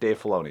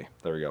 Dave Filoni.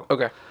 There we go.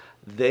 Okay.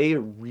 They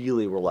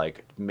really were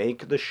like,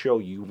 make the show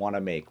you want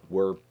to make.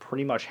 We're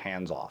pretty much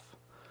hands off.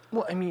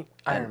 Well, I mean,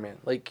 Iron Man.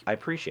 Like, I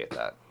appreciate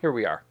that. here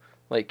we are.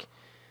 Like,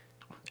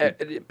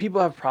 people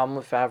have a problem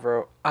with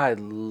Favreau. I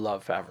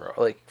love Favreau.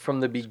 Like,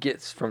 from the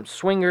begins, from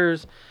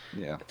Swingers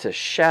Yeah. to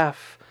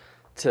Chef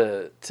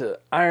to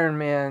Iron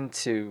Man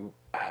to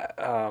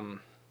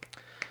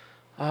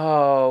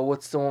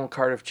what's the one with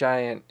Cardiff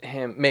Giant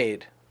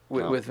Made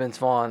with Vince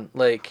Vaughn.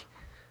 Like,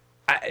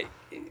 I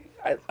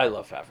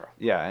love Favreau.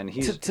 Yeah, and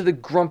he's... To the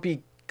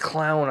grumpy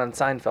clown on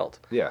Seinfeld.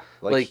 Yeah,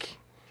 like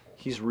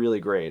he's really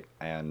great,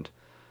 and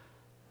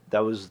that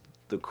was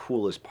the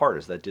coolest part,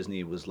 is that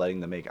Disney was letting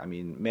them make... I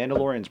mean,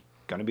 Mandalorian's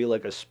gonna be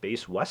like a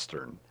space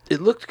western.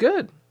 It looked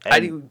good.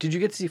 And- Did you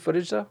get to see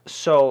footage, though?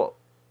 So...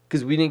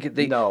 Because we didn't get...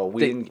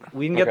 we didn't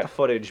get okay. the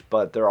footage,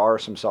 but there are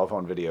some cell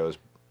phone videos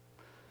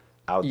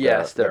out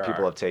Yes, there there that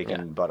people are. have taken.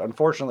 Yeah. But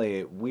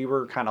unfortunately, we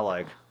were kind of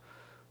like,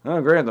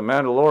 oh, great, The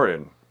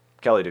Mandalorian.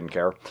 Kelly didn't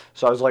care.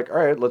 So I was like, all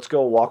right, let's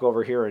go walk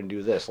over here and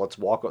do this. Let's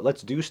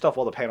do stuff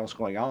while the panel's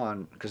going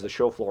on, because the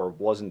show floor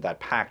wasn't that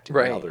packed in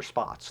Right. other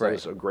spots. So Right. it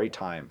was a great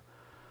time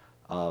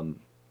to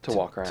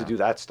walk around. to do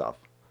that stuff.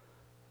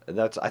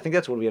 I think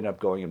that's when we ended up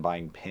going and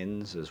buying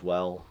pins as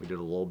well. We did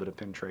a little bit of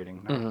pin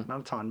trading,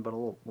 not a ton, but a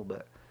little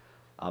bit.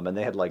 And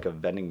they had like a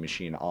vending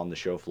machine on the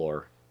show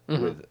floor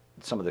with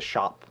some of the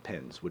shop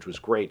pins, which was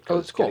great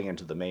because cool. getting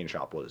into the main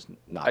shop was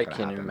not I going to can't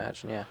happen. even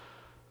imagine. Yeah.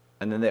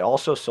 And then they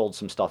also sold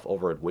some stuff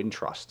over at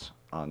Wintrust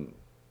on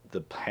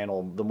the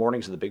the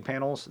mornings of the big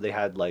panels. They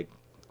had like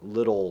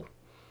little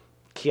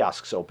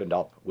kiosks opened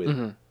up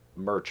with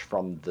merch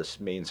from this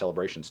main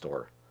Celebration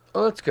store.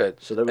 Oh, that's good.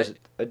 So there was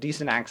a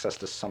decent access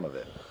to some of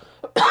it.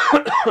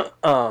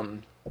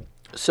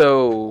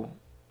 So,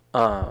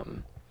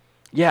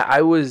 yeah,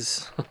 I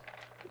was.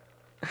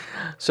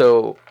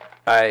 So,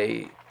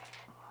 I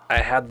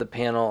had the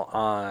panel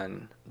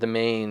on the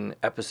main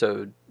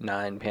episode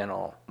 9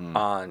 panel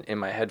on in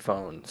my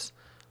headphones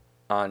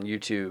on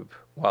YouTube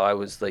while I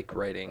was like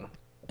writing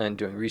and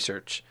doing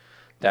research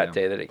that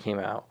day that it came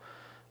out.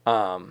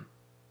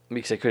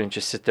 Because I couldn't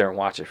just sit there and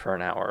watch it for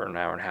an hour and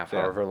a half,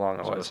 however long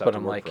it was. But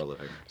I'm like,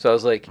 so I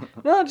was like,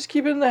 no, just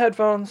keep it in the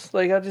headphones.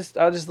 Like I'll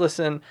just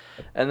listen.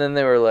 And then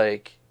they were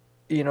like,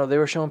 they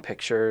were showing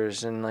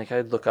pictures and like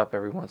I'd look up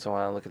every once in a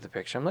while and look at the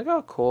picture. I'm like,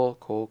 oh,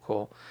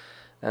 cool.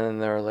 And then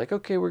they were like,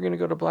 okay, we're gonna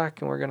go to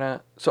black and we're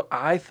gonna. So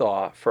I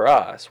thought for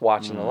us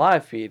watching the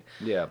live feed,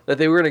 that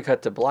they were gonna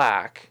cut to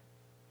black,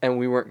 and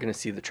we weren't gonna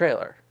see the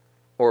trailer,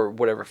 or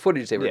whatever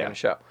footage they were gonna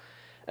show.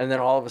 And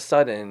then all of a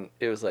sudden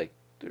it was like.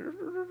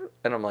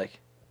 And I'm like,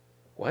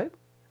 what?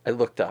 I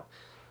looked up,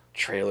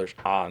 trailers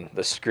on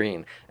the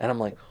screen, and I'm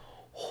like,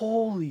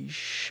 holy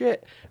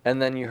shit.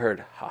 And then you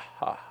heard, ha,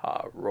 ha,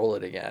 ha, roll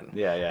it again.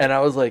 Yeah. And I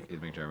was like,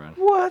 McDermott.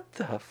 What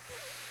the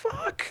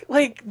fuck?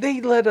 Like,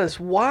 they let us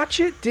watch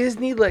it?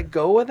 Disney let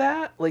go of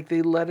that? Like,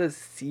 they let us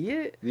see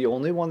it? The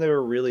only one they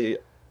were really...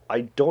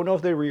 I don't know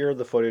if they re-aired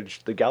the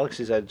footage, the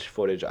Galaxy's Edge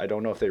footage. I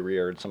don't know if they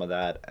re-aired some of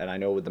that. And I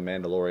know with the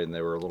Mandalorian,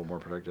 they were a little more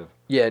protective.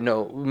 Yeah,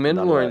 no,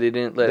 Mandalorian, they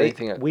didn't let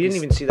anything... We didn't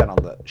even see that on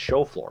the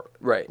show floor.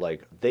 Right.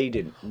 Like, they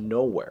didn't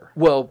nowhere.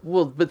 Well,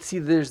 but see,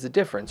 there's the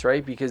difference,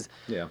 right? Because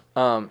in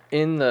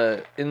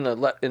the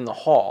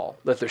hall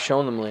that they're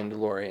showing the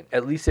Mandalorian,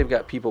 at least they've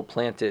got people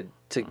planted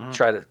to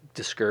try to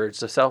discourage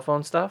the cell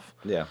phone stuff.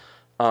 Yeah.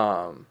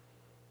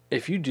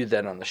 If you do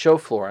that on the show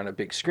floor on a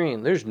big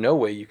screen, there's no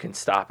way you can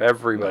stop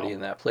everybody in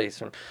that place.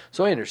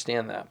 So I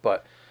understand that.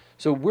 But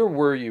so where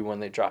were you when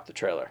they dropped the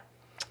trailer?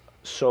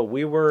 So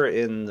we were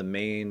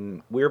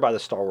we were by the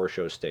Star Wars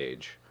show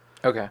stage.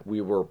 Okay.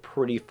 We were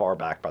pretty far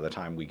back by the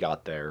time we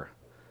got there.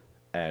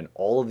 And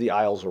all of the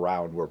aisles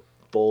around were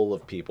full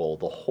of people.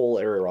 The whole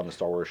area around the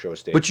Star Wars show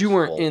stage. But you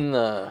weren't full. in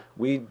the...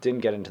 We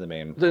didn't get into the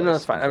main place. No,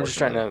 that's fine. I'm just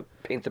trying to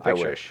paint the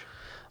picture. I wish.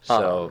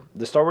 So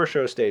the Star Wars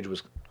show stage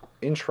was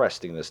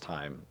interesting this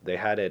time. They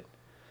had it...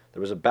 There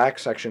was a back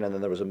section and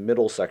then there was a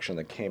middle section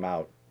that came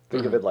out.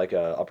 Think of it like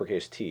a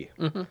uppercase T.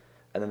 And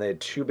then they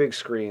had 2 big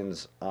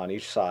screens on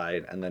each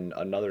side and then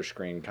another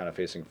screen kind of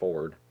facing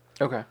forward.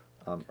 Okay.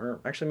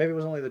 Or actually, maybe it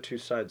was only the 2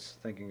 sides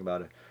thinking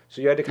about it.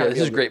 So you had to kind of...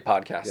 This is a great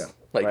podcast. Yeah,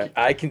 like, right.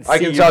 I can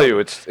tell you,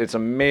 it's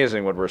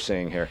amazing what we're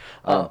seeing here.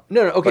 No,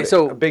 okay,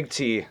 so... A big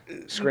T,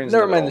 screens...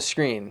 Never mind the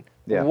screen.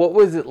 Yeah. What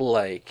was it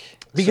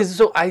like?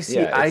 Because I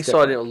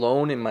saw it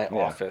alone in my Yeah.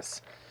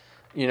 office.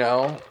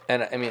 And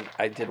I mean,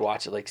 I did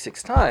watch it like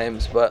 6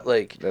 times, but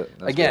like,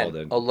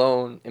 again,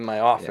 alone in my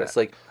office,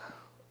 like,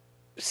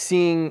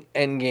 seeing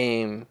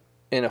Endgame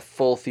in a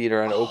full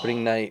theater on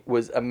opening night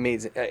was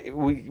amazing. I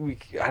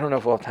don't know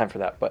if we'll have time for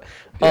that, but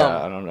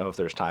I don't know if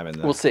there's time in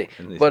that. We'll see.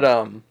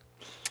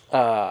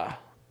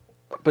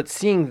 But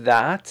seeing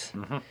that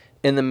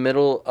in the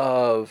middle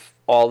of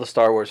all the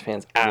Star Wars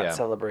fans at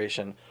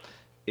Celebration,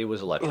 it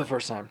was electric. For the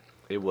first time.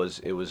 It was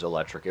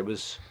electric. It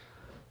was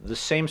the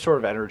same sort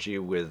of energy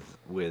with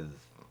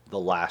the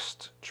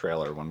last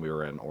trailer when we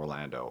were in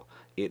Orlando.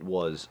 It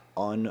was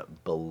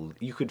unbelievable.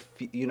 You could,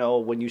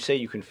 when you say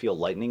you can feel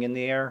lightning in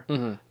the air,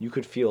 you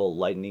could feel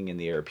lightning in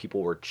the air.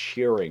 People were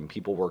cheering.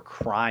 People were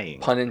crying.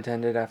 Pun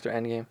intended after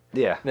Endgame?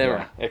 Yeah.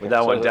 Never. Okay, but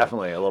that one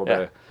definitely a little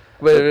bit.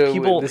 But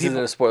this isn't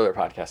a spoiler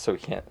podcast, so you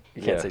can't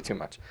say too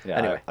much. Yeah,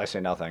 anyway. I say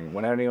nothing.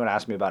 When anyone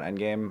asks me about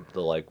Endgame,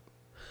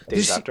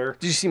 days after.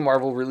 Did you see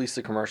Marvel release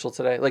the commercial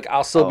today? Like,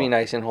 I'll still be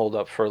nice and hold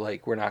up for,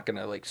 like, we're not going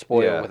to, like,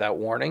 spoil without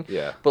warning.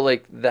 Yeah. But,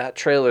 like, that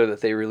trailer that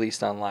they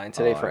released online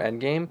today for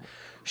Endgame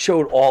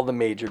showed all the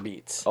major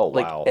beats. Oh,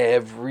 like, wow.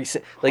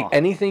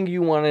 Anything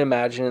you want to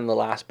imagine in the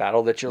last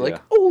battle that you're like,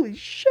 holy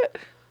shit.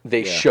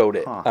 They showed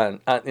it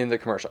in the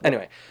commercial.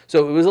 Anyway,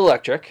 so it was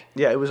electric.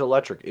 Yeah, it was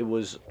electric. It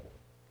was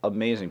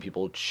amazing.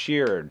 People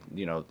cheered,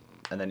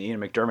 and then Ian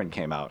McDermott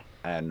came out,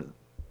 and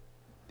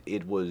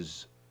it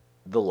was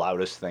the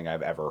loudest thing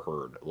I've ever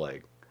heard.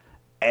 Like,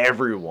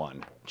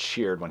 everyone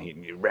cheered when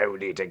he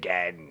wrote it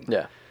again.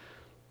 Yeah.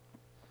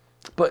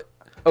 But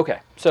okay,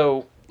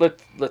 so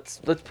let's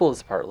pull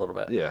this apart a little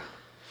bit. Yeah.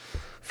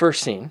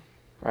 First scene,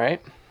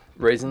 right?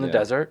 Raised in the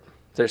desert.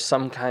 There's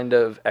some kind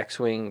of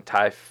X-wing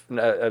TIE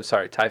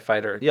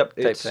fighter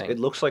type thing. It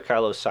looks like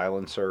Kylo's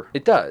silencer.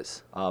 It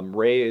does.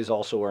 Rey is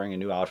also wearing a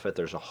new outfit.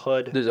 There's a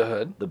hood. There's a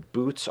hood. The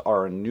boots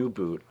are a new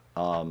boot.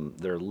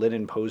 their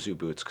linen Pozu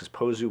boots because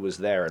Pozu was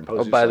there and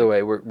Pozu's Oh, by the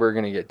way, we're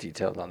gonna get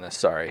detailed on this.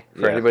 Sorry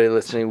for anybody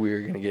listening.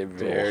 We're gonna get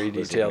very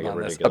detailed on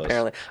this. Ridiculous.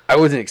 Apparently, I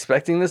wasn't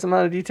expecting this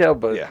amount of detail,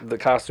 but Yeah. the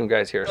costume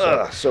guys here.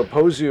 So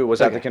Pozu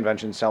was at the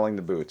convention selling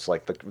the boots,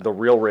 like the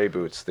real Ray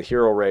boots, the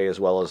Hero Ray as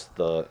well as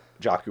the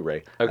Jakku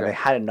Ray. And they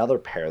had another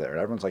pair there, and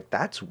everyone's like,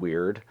 "That's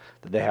weird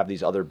that they have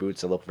these other boots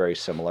that look very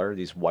similar,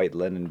 these white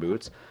linen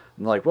boots."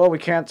 And they're like, "Well, we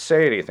can't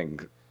say anything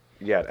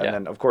yet." And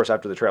then, of course,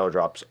 after the trailer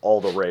drops,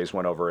 all the Rays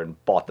went over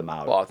and bought them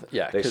out.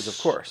 Because of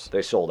course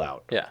they sold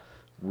out. Yeah,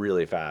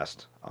 really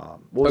fast.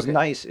 What was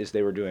nice is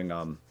they were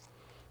doing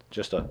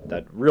just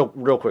that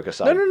real quick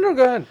aside. No,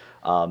 go ahead.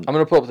 I'm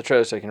gonna pull up the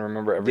trailer so I can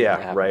remember everything. Yeah,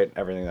 that happened. right.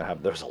 Everything that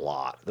happened. There was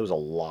a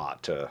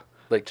lot to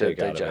to take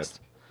out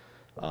digest.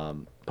 of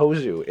it.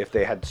 Pozu, if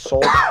they had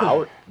sold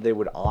out, they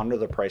would honor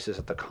the prices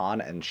at the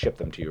con and ship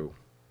them to you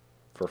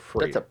for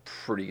free. That's a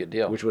pretty good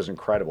deal. Which was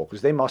incredible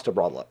because they must have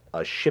brought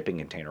a shipping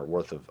container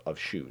worth of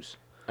shoes.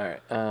 All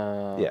right.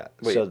 Yeah.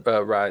 Wait.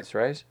 So,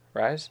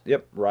 Rise.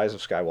 Yep. Rise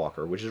of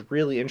Skywalker, which is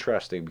really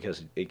interesting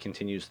because it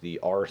continues the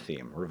R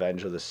theme: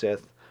 Revenge of the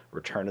Sith,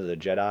 Return of the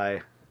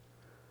Jedi.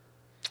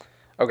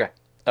 Okay.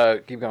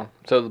 Keep going.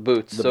 So the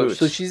boots. Boots.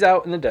 So she's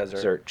out in the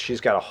desert. So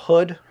she's got a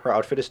hood. Her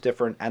outfit is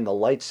different, and the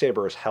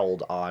lightsaber is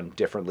held on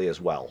differently as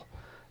well.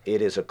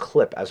 It is a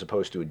clip as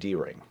opposed to a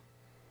D-ring.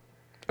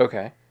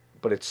 Okay.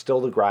 But it's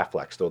still the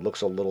Graflex, though it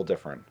looks a little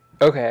different.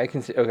 Okay, I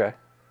can see. Okay.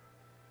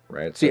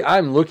 Right. See,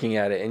 I'm looking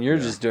at it, and you're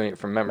just doing it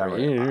from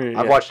memory.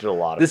 I've watched it a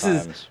lot of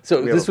times.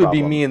 This would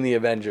be me in the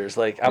Avengers.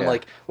 Like I'm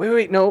like,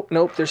 wait, nope.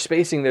 There's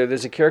spacing there.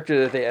 There's a character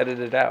that they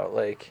edited out.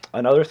 Like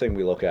another thing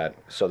we look at.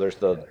 So there's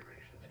the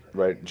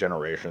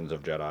generations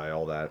of Jedi,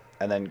 all that,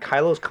 and then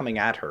Kylo's coming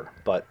at her,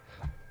 but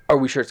are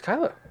we sure it's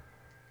Kylo?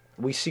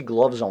 We see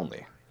gloves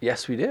only.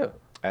 Yes, we do.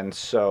 And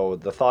so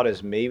the thought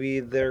is maybe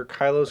they're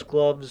Kylo's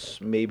gloves,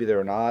 maybe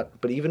they're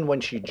not. But even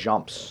when she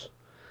jumps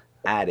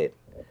at it,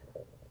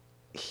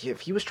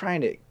 if he was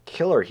trying to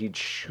kill her, he'd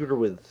shoot her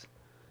with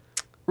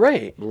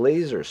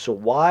lasers. So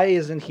why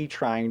isn't he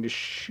trying to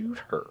shoot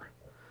her?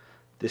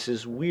 This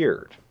is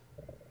weird.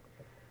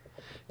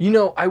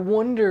 I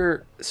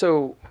wonder.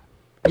 So,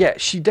 yeah,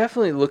 she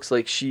definitely looks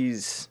like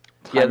she's.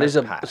 There's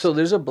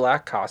a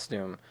black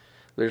costume,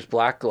 there's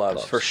black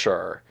gloves for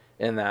sure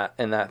in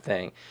that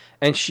thing,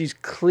 and she's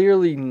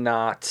clearly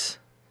not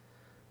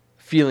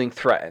feeling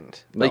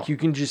threatened. No. Like you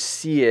can just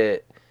see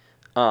it.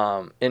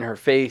 In her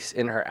face,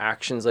 in her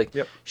actions,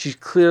 she's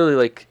clearly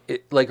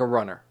like a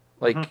runner,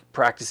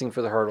 practicing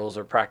for the hurdles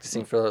or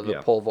practicing for the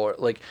pole vault.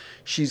 Like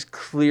she's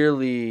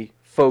clearly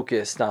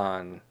focused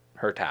on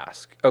her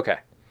task. Okay.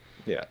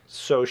 Yeah.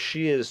 So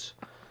she is.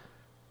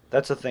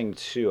 That's the thing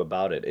too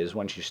about it is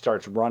when she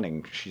starts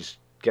running, she's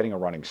getting a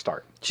running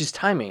start. She's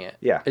timing it.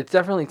 Yeah. It's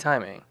definitely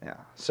timing. Yeah.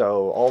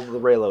 So all the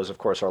Reylos, of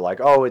course, are like,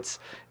 oh, it's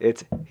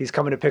he's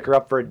coming to pick her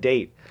up for a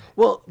date.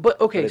 Well, but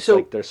okay, but so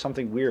like, there's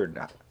something weird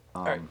now.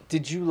 All right.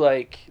 Did you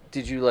like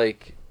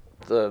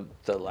the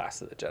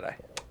Last of the Jedi?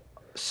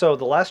 So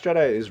the Last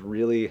Jedi is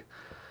really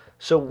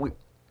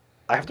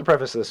I have to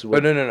preface this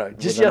with no.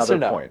 Just yes or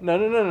no. Point.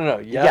 No.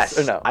 Yes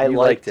or no. I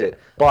liked it.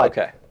 But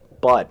okay.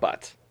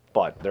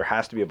 But there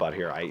has to be a but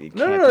here.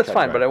 No, that's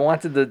fine. But I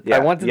wanted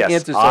the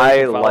answer. So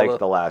I liked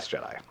the Last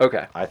Jedi.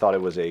 Okay. I thought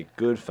it was a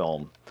good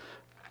film.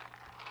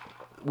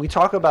 We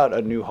talk about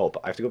A New Hope.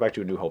 I have to go back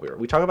to A New Hope here.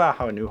 We talk about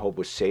how A New Hope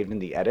was saved in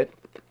the edit.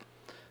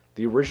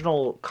 The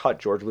original cut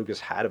George Lucas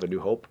had of A New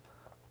Hope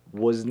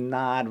was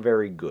not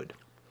very good.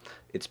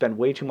 It spent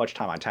way too much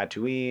time on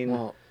Tatooine.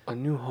 Well, A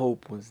New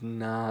Hope was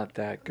not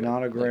that good.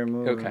 Not a great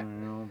movie. Okay.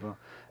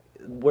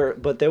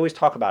 But they always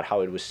talk about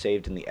how it was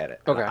saved in the edit.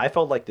 Okay. I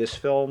felt like this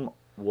film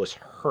was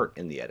hurt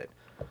in the edit.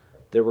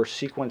 There were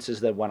sequences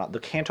that went on. The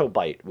Canto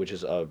Bite, which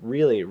is a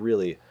really,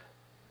 really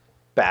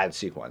bad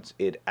sequence.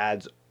 It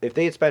adds. If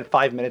they had spent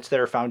 5 minutes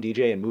there, found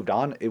DJ, and moved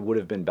on, it would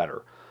have been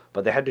better.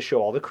 But they had to show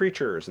all the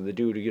creatures and the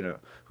dude,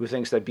 who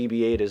thinks that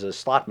BB-8 is a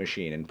slot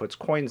machine and puts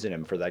coins in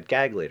him for that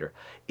gag later.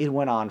 It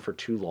went on for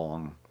too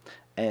long,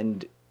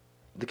 and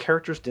the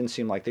characters didn't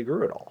seem like they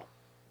grew at all.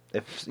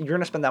 If you're going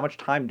to spend that much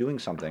time doing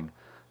something,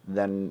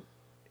 then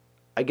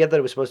I get that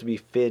it was supposed to be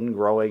Finn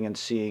growing and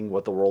seeing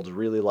what the world's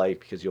really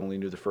like because you only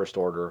knew the First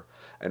Order,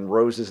 and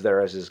Rose is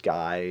there as his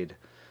guide.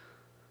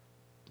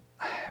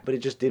 But it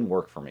just didn't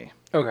work for me.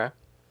 Okay.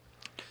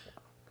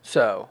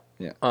 So,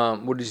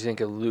 what did you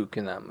think of Luke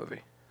in that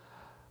movie?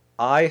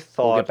 I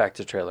thought... We'll get back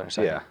to trailer in a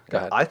second. Yeah. Go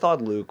ahead. I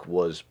thought Luke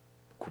was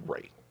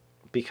great.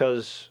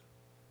 Because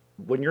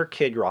when you're a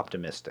kid, you're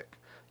optimistic.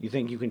 You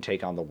think you can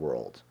take on the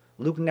world.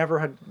 Luke never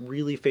had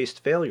really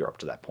faced failure up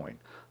to that point.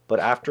 But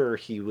after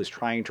he was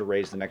trying to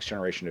raise the next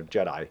generation of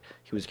Jedi,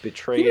 he was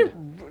betrayed.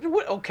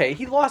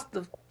 He lost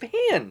the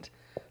hand.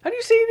 How do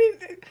you say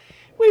it?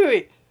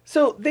 Wait.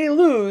 So they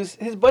lose.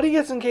 His buddy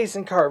gets encased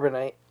in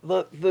carbonite.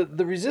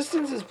 The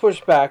resistance is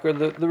pushed back, or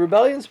the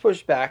rebellion's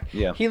pushed back.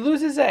 Yeah. He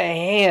loses a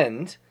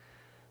hand.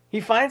 He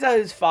finds out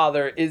his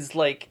father is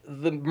like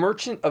the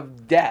merchant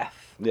of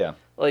death. Yeah.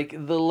 Like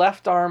the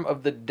left arm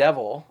of the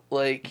devil.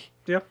 Like.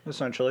 Yeah,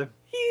 essentially.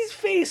 He's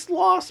faced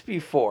loss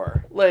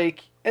before.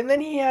 Like, And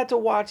then he had to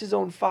watch his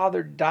own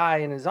father die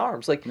in his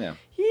arms. Like, Yeah.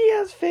 he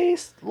has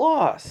faced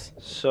loss.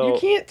 So You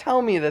can't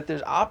tell me that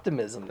there's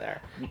optimism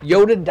there.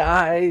 Yoda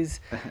dies.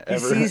 He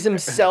sees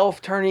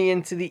himself turning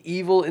into the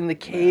evil in the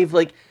cave.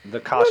 Like, the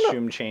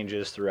costume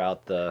changes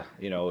throughout the,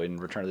 in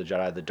Return of the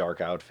Jedi, the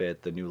dark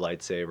outfit, the new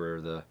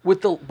lightsaber,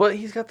 but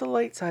he's got the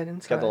light side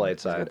inside. He's got the light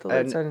side. He's got the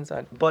light side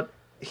inside. But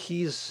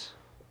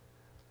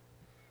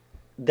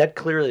that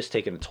clearly has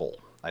taken a toll,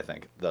 I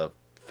think. The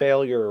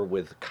failure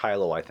with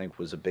Kylo, I think,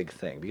 was a big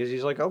thing because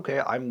he's like, okay,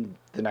 I'm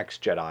the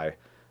next Jedi.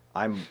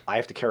 I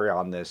have to carry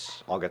on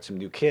this. I'll get some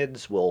new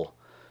kids. We'll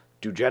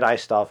do Jedi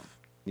stuff.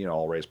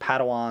 I'll raise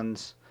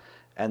Padawans,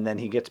 and then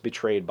he gets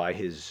betrayed by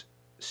his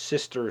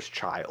sister's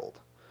child.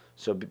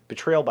 So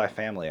betrayal by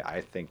family,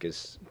 I think,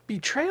 is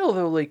betrayal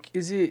though. Like,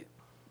 is it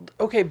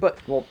okay? But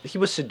he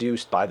was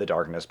seduced by the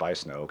darkness by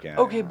Snoke. Yeah,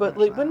 okay, but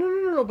like, but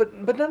no,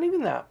 but not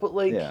even that. But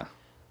like,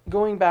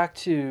 going back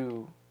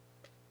to.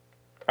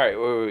 All right,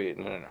 wait,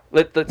 no.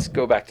 Let's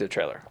go back to the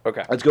trailer.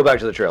 Okay. Let's go back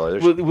to the trailer.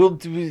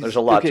 There's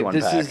a lot to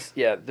unpack.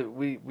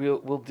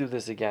 We'll do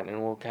this again,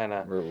 and we'll kind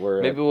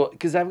of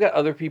because I've got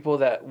other people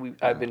that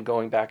I've been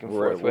going back and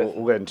forth with.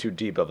 We're getting too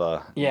deep of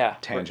a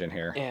tangent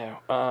here. Yeah.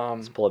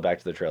 Let's pull it back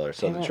to the trailer.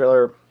 So the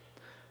trailer.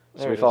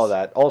 So we follow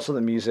that. Also,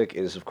 the music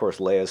is, of course,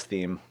 Leia's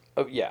theme.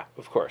 Oh yeah,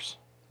 of course.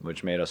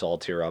 Which made us all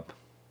tear up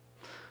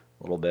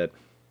a little bit.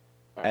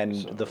 And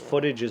the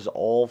footage is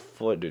all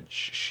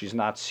footage. She's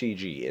not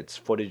CG. It's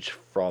footage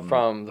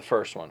from the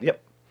first one.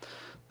 Yep.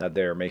 That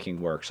they're making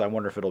work. So I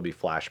wonder if it'll be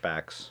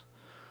flashbacks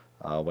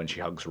when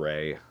she hugs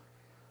Rey.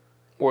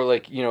 Or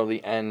like,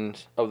 the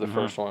end of the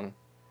first one.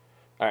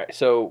 All right.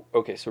 So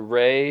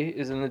Rey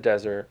is in the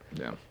desert.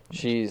 Yeah.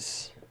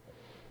 She's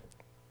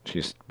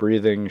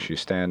breathing. She's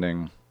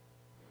standing.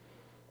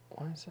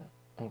 Why is that?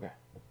 Okay.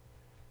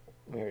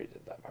 We already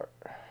did that part.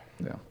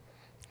 Yeah.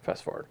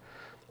 Fast forward.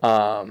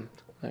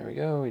 There we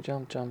go. We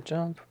jump.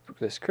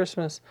 This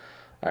Christmas.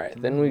 All right.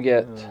 Then we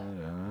get.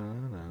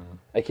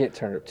 I can't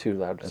turn it up too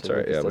loud. That's all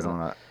right. Yeah, we don't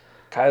want.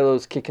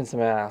 Kylo's kicking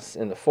some ass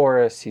in the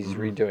forest. He's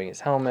redoing his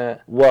helmet.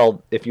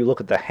 Well, if you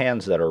look at the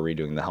hands that are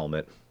redoing the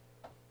helmet.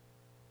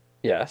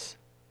 Yes.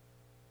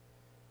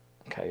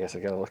 Okay, I guess I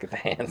gotta look at the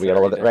hands. We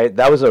gotta look at right.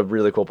 That was a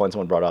really cool point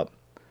someone brought up.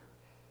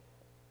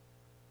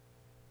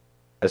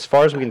 As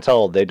far as we can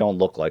tell, they don't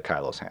look like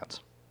Kylo's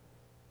hands.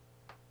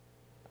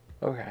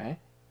 Okay.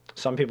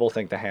 Some people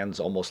think the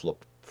hands almost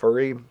look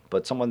furry,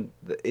 but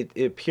it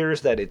appears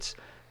that it's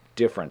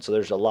different. So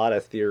there's a lot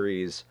of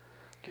theories.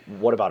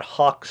 What about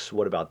Hux?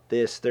 What about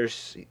this?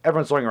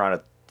 Everyone's throwing around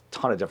a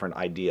ton of different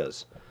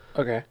ideas.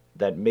 Okay.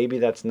 That maybe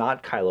that's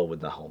not Kylo with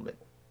the helmet,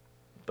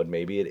 but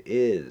maybe it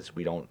is.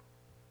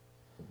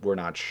 We're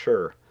not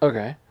sure.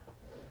 Okay.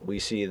 We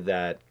see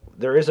that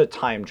there is a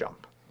time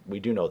jump.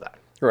 We do know that.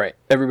 Right.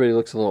 Everybody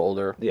looks a little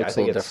older. Yeah, looks I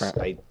think a little it's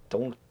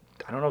different.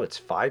 I don't know if it's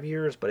 5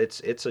 years, but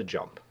it's a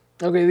jump.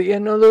 Okay, yeah,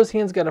 no, those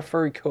hands got a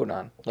furry coat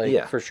on,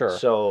 for sure.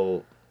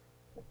 So,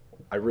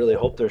 I really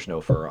hope there's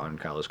no fur on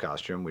Kylo's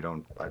costume.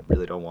 I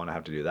really don't want to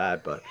have to do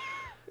that, but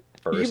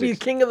you could be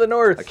King of the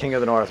North. A King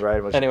of the North,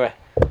 right? Anyway,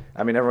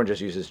 I mean, everyone just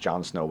uses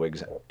Jon Snow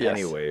wigs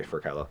anyway for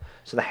Kylo.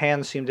 So the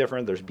hands seem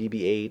different. There's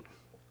BB-8,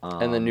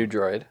 and the new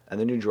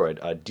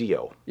droid,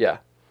 Dio. Yeah,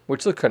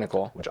 which look kind of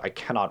cool. Which I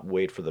cannot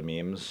wait for the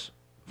memes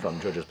from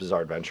JoJo's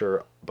Bizarre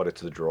Adventure, but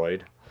it's the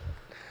droid.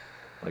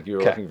 Like, you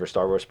were looking for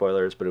Star Wars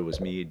spoilers, but it was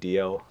me,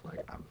 Dio. Like,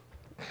 I'm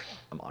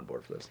on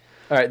board for this.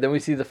 All right, then we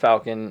see the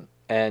Falcon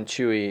and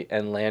Chewie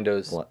and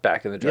Lando's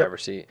back in the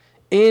driver's seat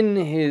in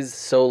his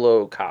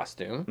solo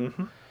costume.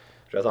 Mm-hmm.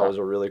 Which I thought was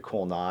a really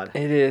cool nod.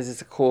 It is.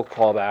 It's a cool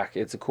callback.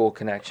 It's a cool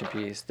connection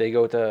piece. They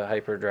go to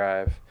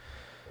hyperdrive.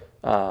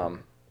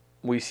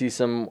 We see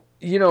some,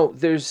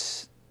 they're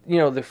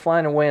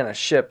flying away on a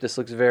ship. This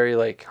looks very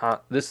like Han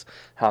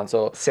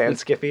Solo.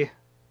 Sand-skiffy?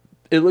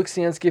 It looks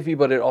sand-skiffy,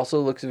 but it also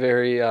looks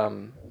very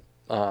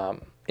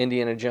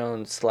Indiana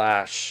Jones /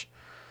 what's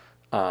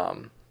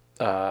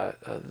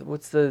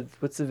the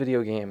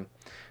video game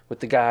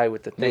with the guy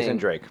with the thing? Nathan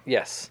Drake.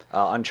 Yes.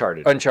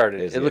 Uncharted.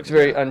 It looks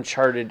very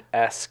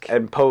Uncharted-esque.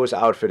 And Poe's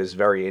outfit is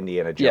very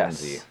Indiana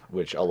Jonesy,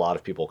 which a lot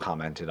of people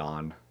commented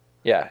on.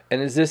 Yeah,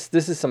 and this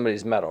is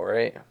somebody's medal,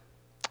 right?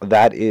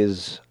 That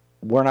is,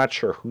 we're not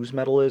sure whose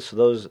medal is.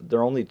 So there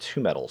are only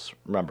 2 medals.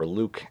 Remember,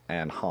 Luke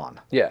and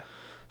Han. Yeah.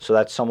 So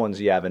that's someone's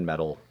Yavin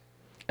medal.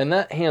 And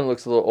that hand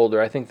looks a little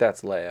older. I think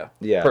that's Leia.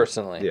 Yeah.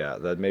 Personally. Yeah,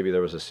 that maybe there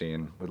was a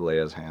scene with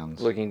Leia's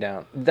hands. Looking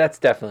down. That's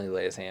definitely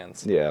Leia's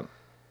hands. Yeah.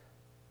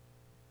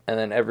 And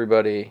then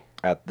everybody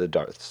at the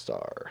Death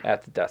Star. And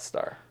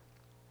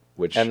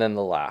then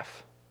the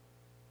laugh.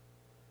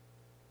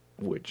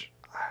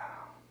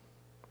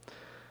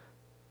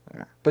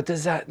 But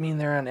does that mean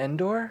they're on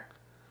Endor?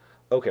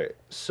 Okay,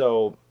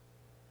 so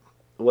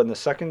when the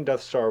second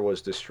Death Star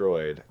was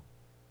destroyed,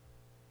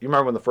 you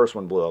remember when the first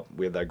one blew up,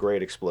 we had that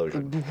great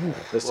explosion.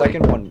 The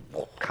second one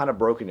kind of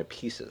broke into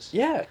pieces.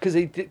 Yeah, because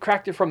they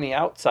cracked it from the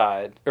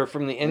outside, or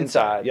from the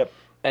inside. Yep.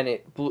 and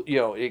it blew,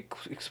 it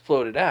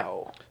exploded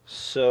out.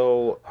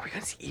 So Are we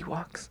gonna see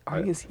Ewoks? Are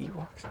we gonna see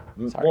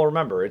Ewoks? Sorry. well,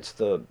 remember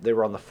they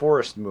were on the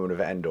forest moon of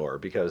Endor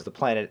because the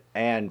planet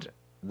and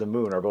the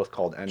moon are both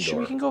called Endor.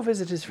 We can go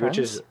visit his friends.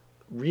 Which is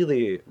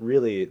really,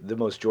 really the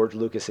most George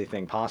Lucas-y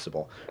thing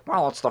possible.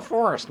 Well, it's the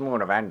forest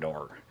moon of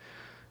Endor.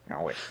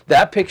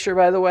 That picture,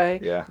 by the way,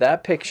 Yeah.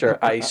 that picture,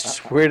 I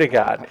swear to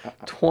God,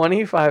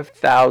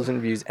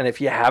 25,000 views. And if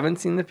you haven't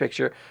seen the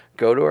picture,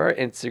 go to our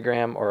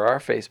Instagram or our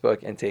Facebook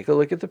and take a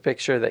look at the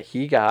picture that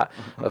he got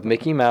of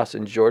Mickey Mouse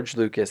and George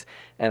Lucas.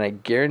 And I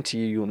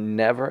guarantee you'll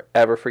never,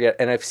 ever forget.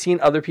 And I've seen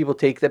other people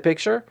take the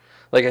picture.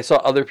 Like, I saw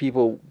other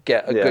people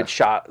get a good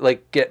shot,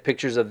 like, get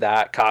pictures of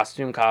that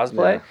costume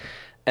cosplay. Yeah.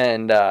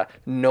 And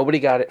nobody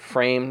got it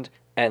framed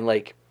and,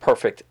 like,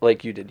 perfect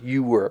like you did.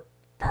 You were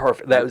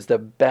perfect. That was the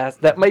best.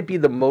 That might be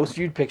the most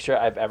viewed picture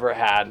I've ever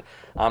had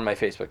on my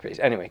Facebook page.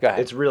 Anyway, go ahead.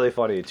 It's really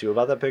funny too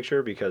about that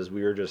picture because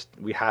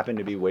we happened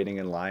to be waiting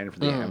in line for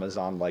the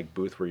Amazon like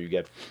booth where you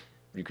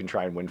can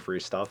try and win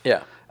free stuff.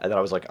 Yeah. And then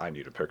I was like, I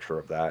need a picture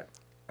of that.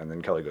 And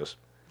then Kelly goes,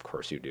 of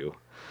course you do.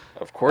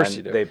 Of course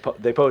and you do.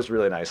 They posed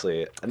really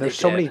nicely. And there's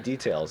so many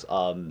details.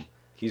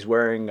 He's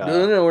wearing.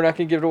 No, we're not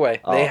gonna give it away.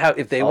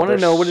 If they want to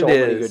know what it is. There's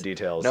so many good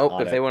details.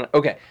 Nope. If they want.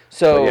 Okay.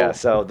 So. But yeah.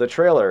 So the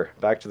trailer.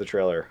 Back to the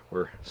trailer.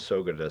 We're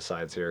so good at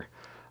asides here.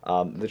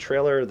 The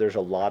trailer. There's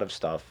a lot of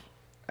stuff,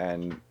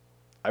 and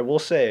I will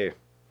say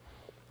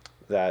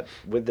that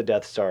with the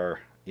Death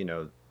Star,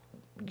 do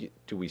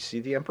we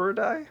see the Emperor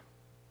die?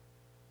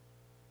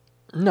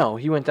 No,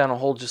 he went down a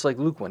hole just like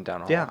Luke went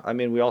down a hole. Yeah. I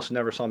mean, we also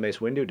never saw Mace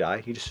Windu die.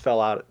 He just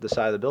fell out the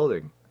side of the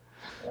building.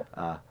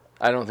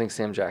 I don't think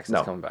Sam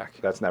Jackson's coming back.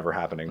 That's never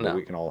happening, but No.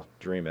 we can all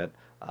dream it.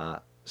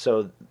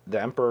 So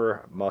the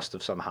Emperor must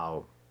have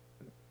somehow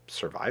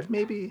survived,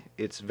 maybe?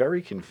 It's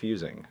very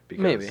confusing.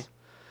 Because, Maybe.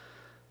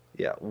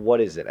 Yeah, what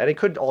is it? And it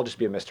could all just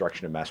be a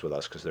misdirection to mess with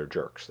us because they're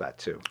jerks, that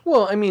too.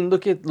 Well, I mean,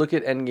 look at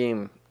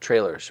Endgame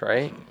trailers,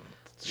 right?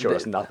 Showed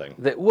us nothing.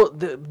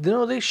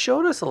 They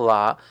showed us a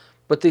lot,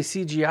 but they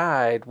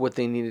CGI'd what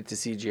they needed to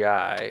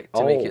CGI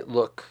to make it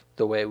look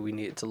the way we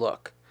need it to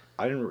look.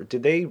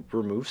 Did they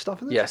remove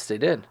stuff in this? Yes, they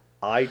did.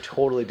 I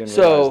totally didn't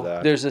realize that.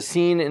 So there's a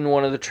scene in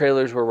one of the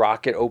trailers where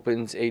Rocket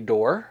opens a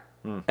door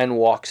and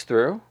walks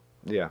through.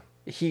 Yeah.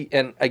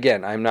 And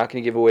again, I'm not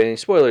going to give away any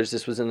spoilers.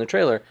 This was in the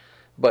trailer,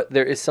 but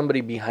there is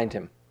somebody behind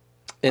him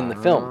in the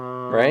film,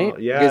 right?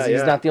 Yeah, because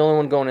he's not the only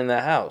one going in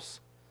that house.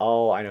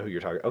 Oh, I know who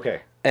you're talking.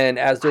 Okay. And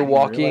as they're didn't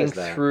walking realize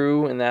that.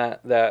 through in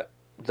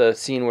the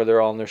scene where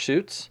they're all in their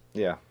suits,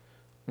 Yeah.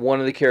 one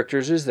of the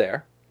characters is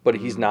there, but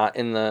he's not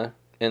in the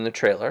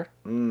trailer.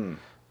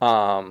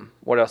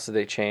 What else did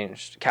they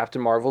change?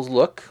 Captain Marvel's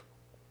look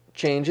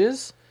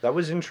changes. That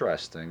was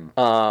interesting.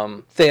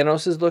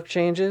 Thanos' look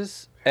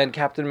changes, and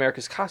Captain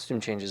America's costume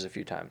changes a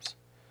few times.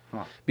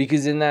 Huh.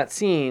 Because in that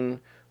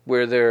scene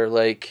where they're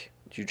like,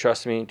 "Do you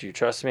trust me? Do you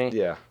trust me?"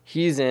 Yeah.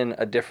 He's in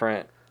a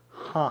different.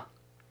 Huh.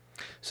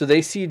 So they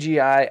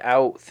CGI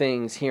out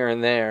things here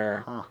and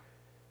there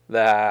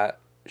that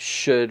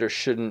should or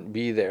shouldn't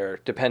be there,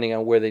 depending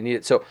on where they need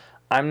it. So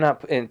I'm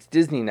not, and it's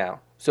Disney now.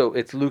 So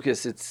it's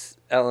Lucas, it's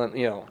Ellen,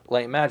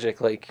 Light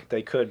Magic. Like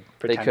They could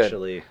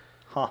potentially.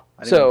 Huh.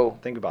 I didn't So, even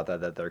think about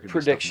that there could be stuff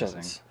predictions.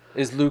 missing.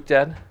 Is Luke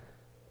dead?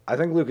 I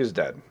think Luke is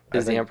dead.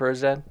 Is the Emperor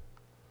dead?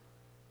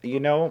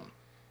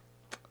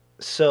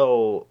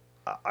 So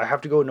I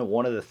have to go into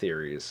one of the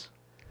theories.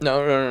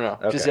 No.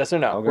 Just Okay. yes or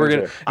no. I'm We're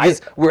gonna gonna. do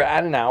it. We're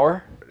at an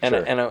hour, and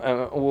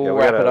Sure. we'll Yeah, we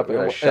wrap gotta- it up. we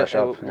gotta shush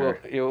up Well,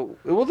 here.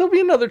 there'll be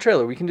another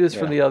trailer. We can do this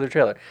for Yeah. the other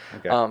trailer.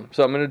 Okay.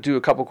 So I'm gonna do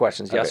a couple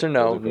questions. Yes Okay, or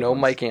no. we'll do quick No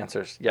ones. mic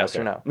answers. Yes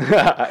or no.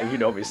 You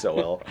know me so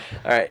well.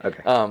 All right.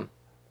 Okay.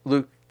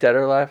 Luke dead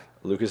or alive?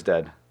 Luke is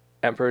dead.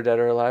 Emperor dead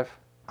or alive?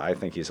 I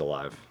think he's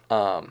alive.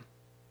 What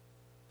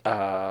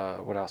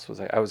else was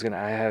I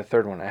had a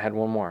third one. I had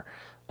one more.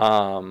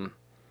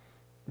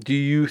 Do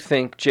you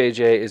think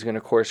JJ is going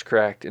to course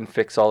correct and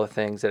fix all the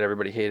things that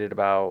everybody hated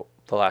about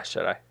The Last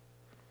Jedi?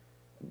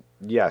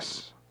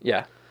 Yes.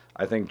 Yeah.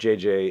 I think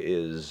JJ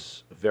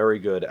is very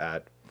good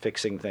at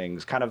fixing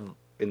things, kind of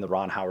in the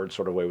Ron Howard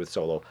sort of way with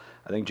Solo.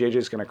 I think JJ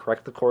is going to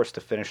correct the course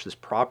to finish this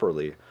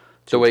properly.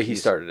 The way he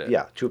started it.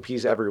 Yeah, to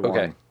appease everyone.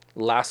 Okay.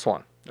 Last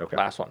one. Okay.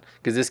 Last one.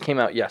 Because this came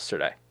out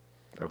yesterday.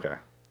 Okay.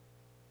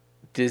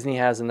 Disney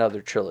has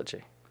another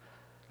trilogy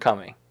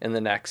coming in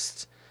the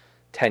next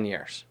 10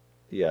 years.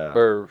 Yeah.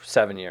 Or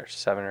 7 years.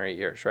 7 or 8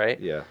 years, right?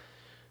 Yeah.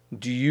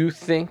 Do you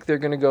think they're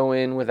going to go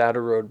in without a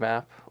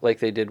roadmap like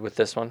they did with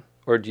this one?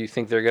 Or do you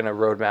think they're going to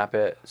roadmap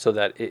it so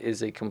that it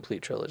is a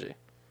complete trilogy?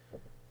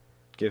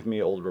 Give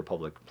me Old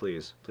Republic,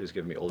 please. Please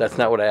give me Old That's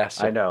Republic. not what I asked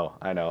you. I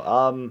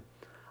know.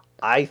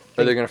 I think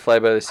Or they're going to fly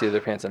by the seat of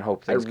their pants and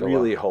hope I things go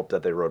really well? hope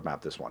that they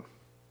roadmap this one.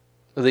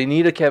 They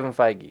need a Kevin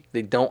Feige.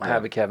 They don't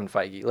have a Kevin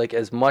Feige. Like,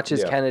 as much as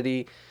Yeah.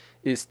 Kennedy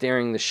is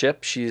steering the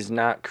ship, she's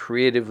not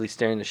creatively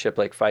steering the ship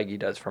like Feige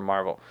does for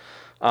Marvel.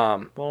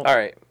 All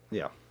right.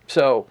 Yeah.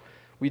 So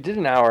we did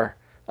an hour.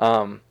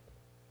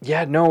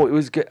 Yeah, no, it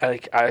was good.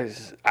 Like I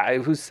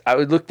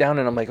would look down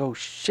and I'm like, oh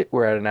shit,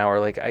 we're at an hour.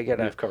 Like I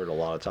gotta. We've covered a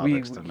lot of We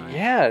topics tonight.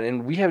 yeah,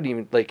 and we haven't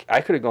even like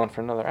I could have gone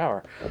for another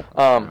hour.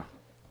 Yeah.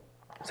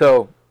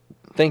 So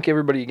thank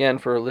everybody again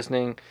for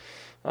listening.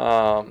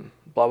 Blah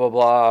blah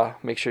blah.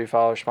 Make sure you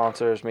follow our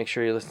sponsors. Make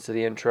sure you listen to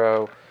the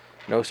intro.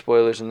 No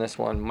spoilers in this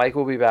one. Mike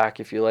will be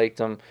back if you liked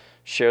him.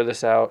 Share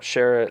this out.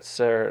 Share it.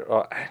 Share it.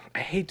 I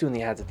hate doing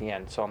the ads at the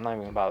end, so I'm not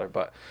even gonna bother.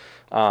 But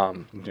Yeah,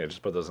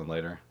 just put those in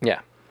later.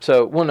 yeah.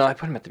 So, well, no, I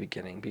put them at the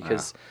beginning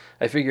because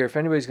I figure if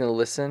anybody's going to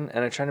listen,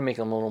 and I try to make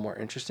them a little more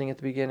interesting at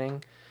the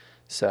beginning.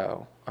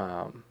 So,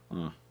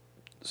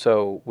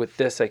 so with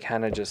this, I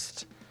kind of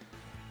just,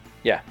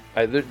 yeah,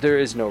 there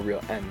is no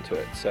real end to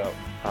it. So,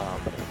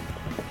 what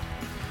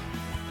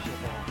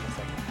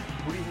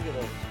do you think of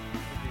those?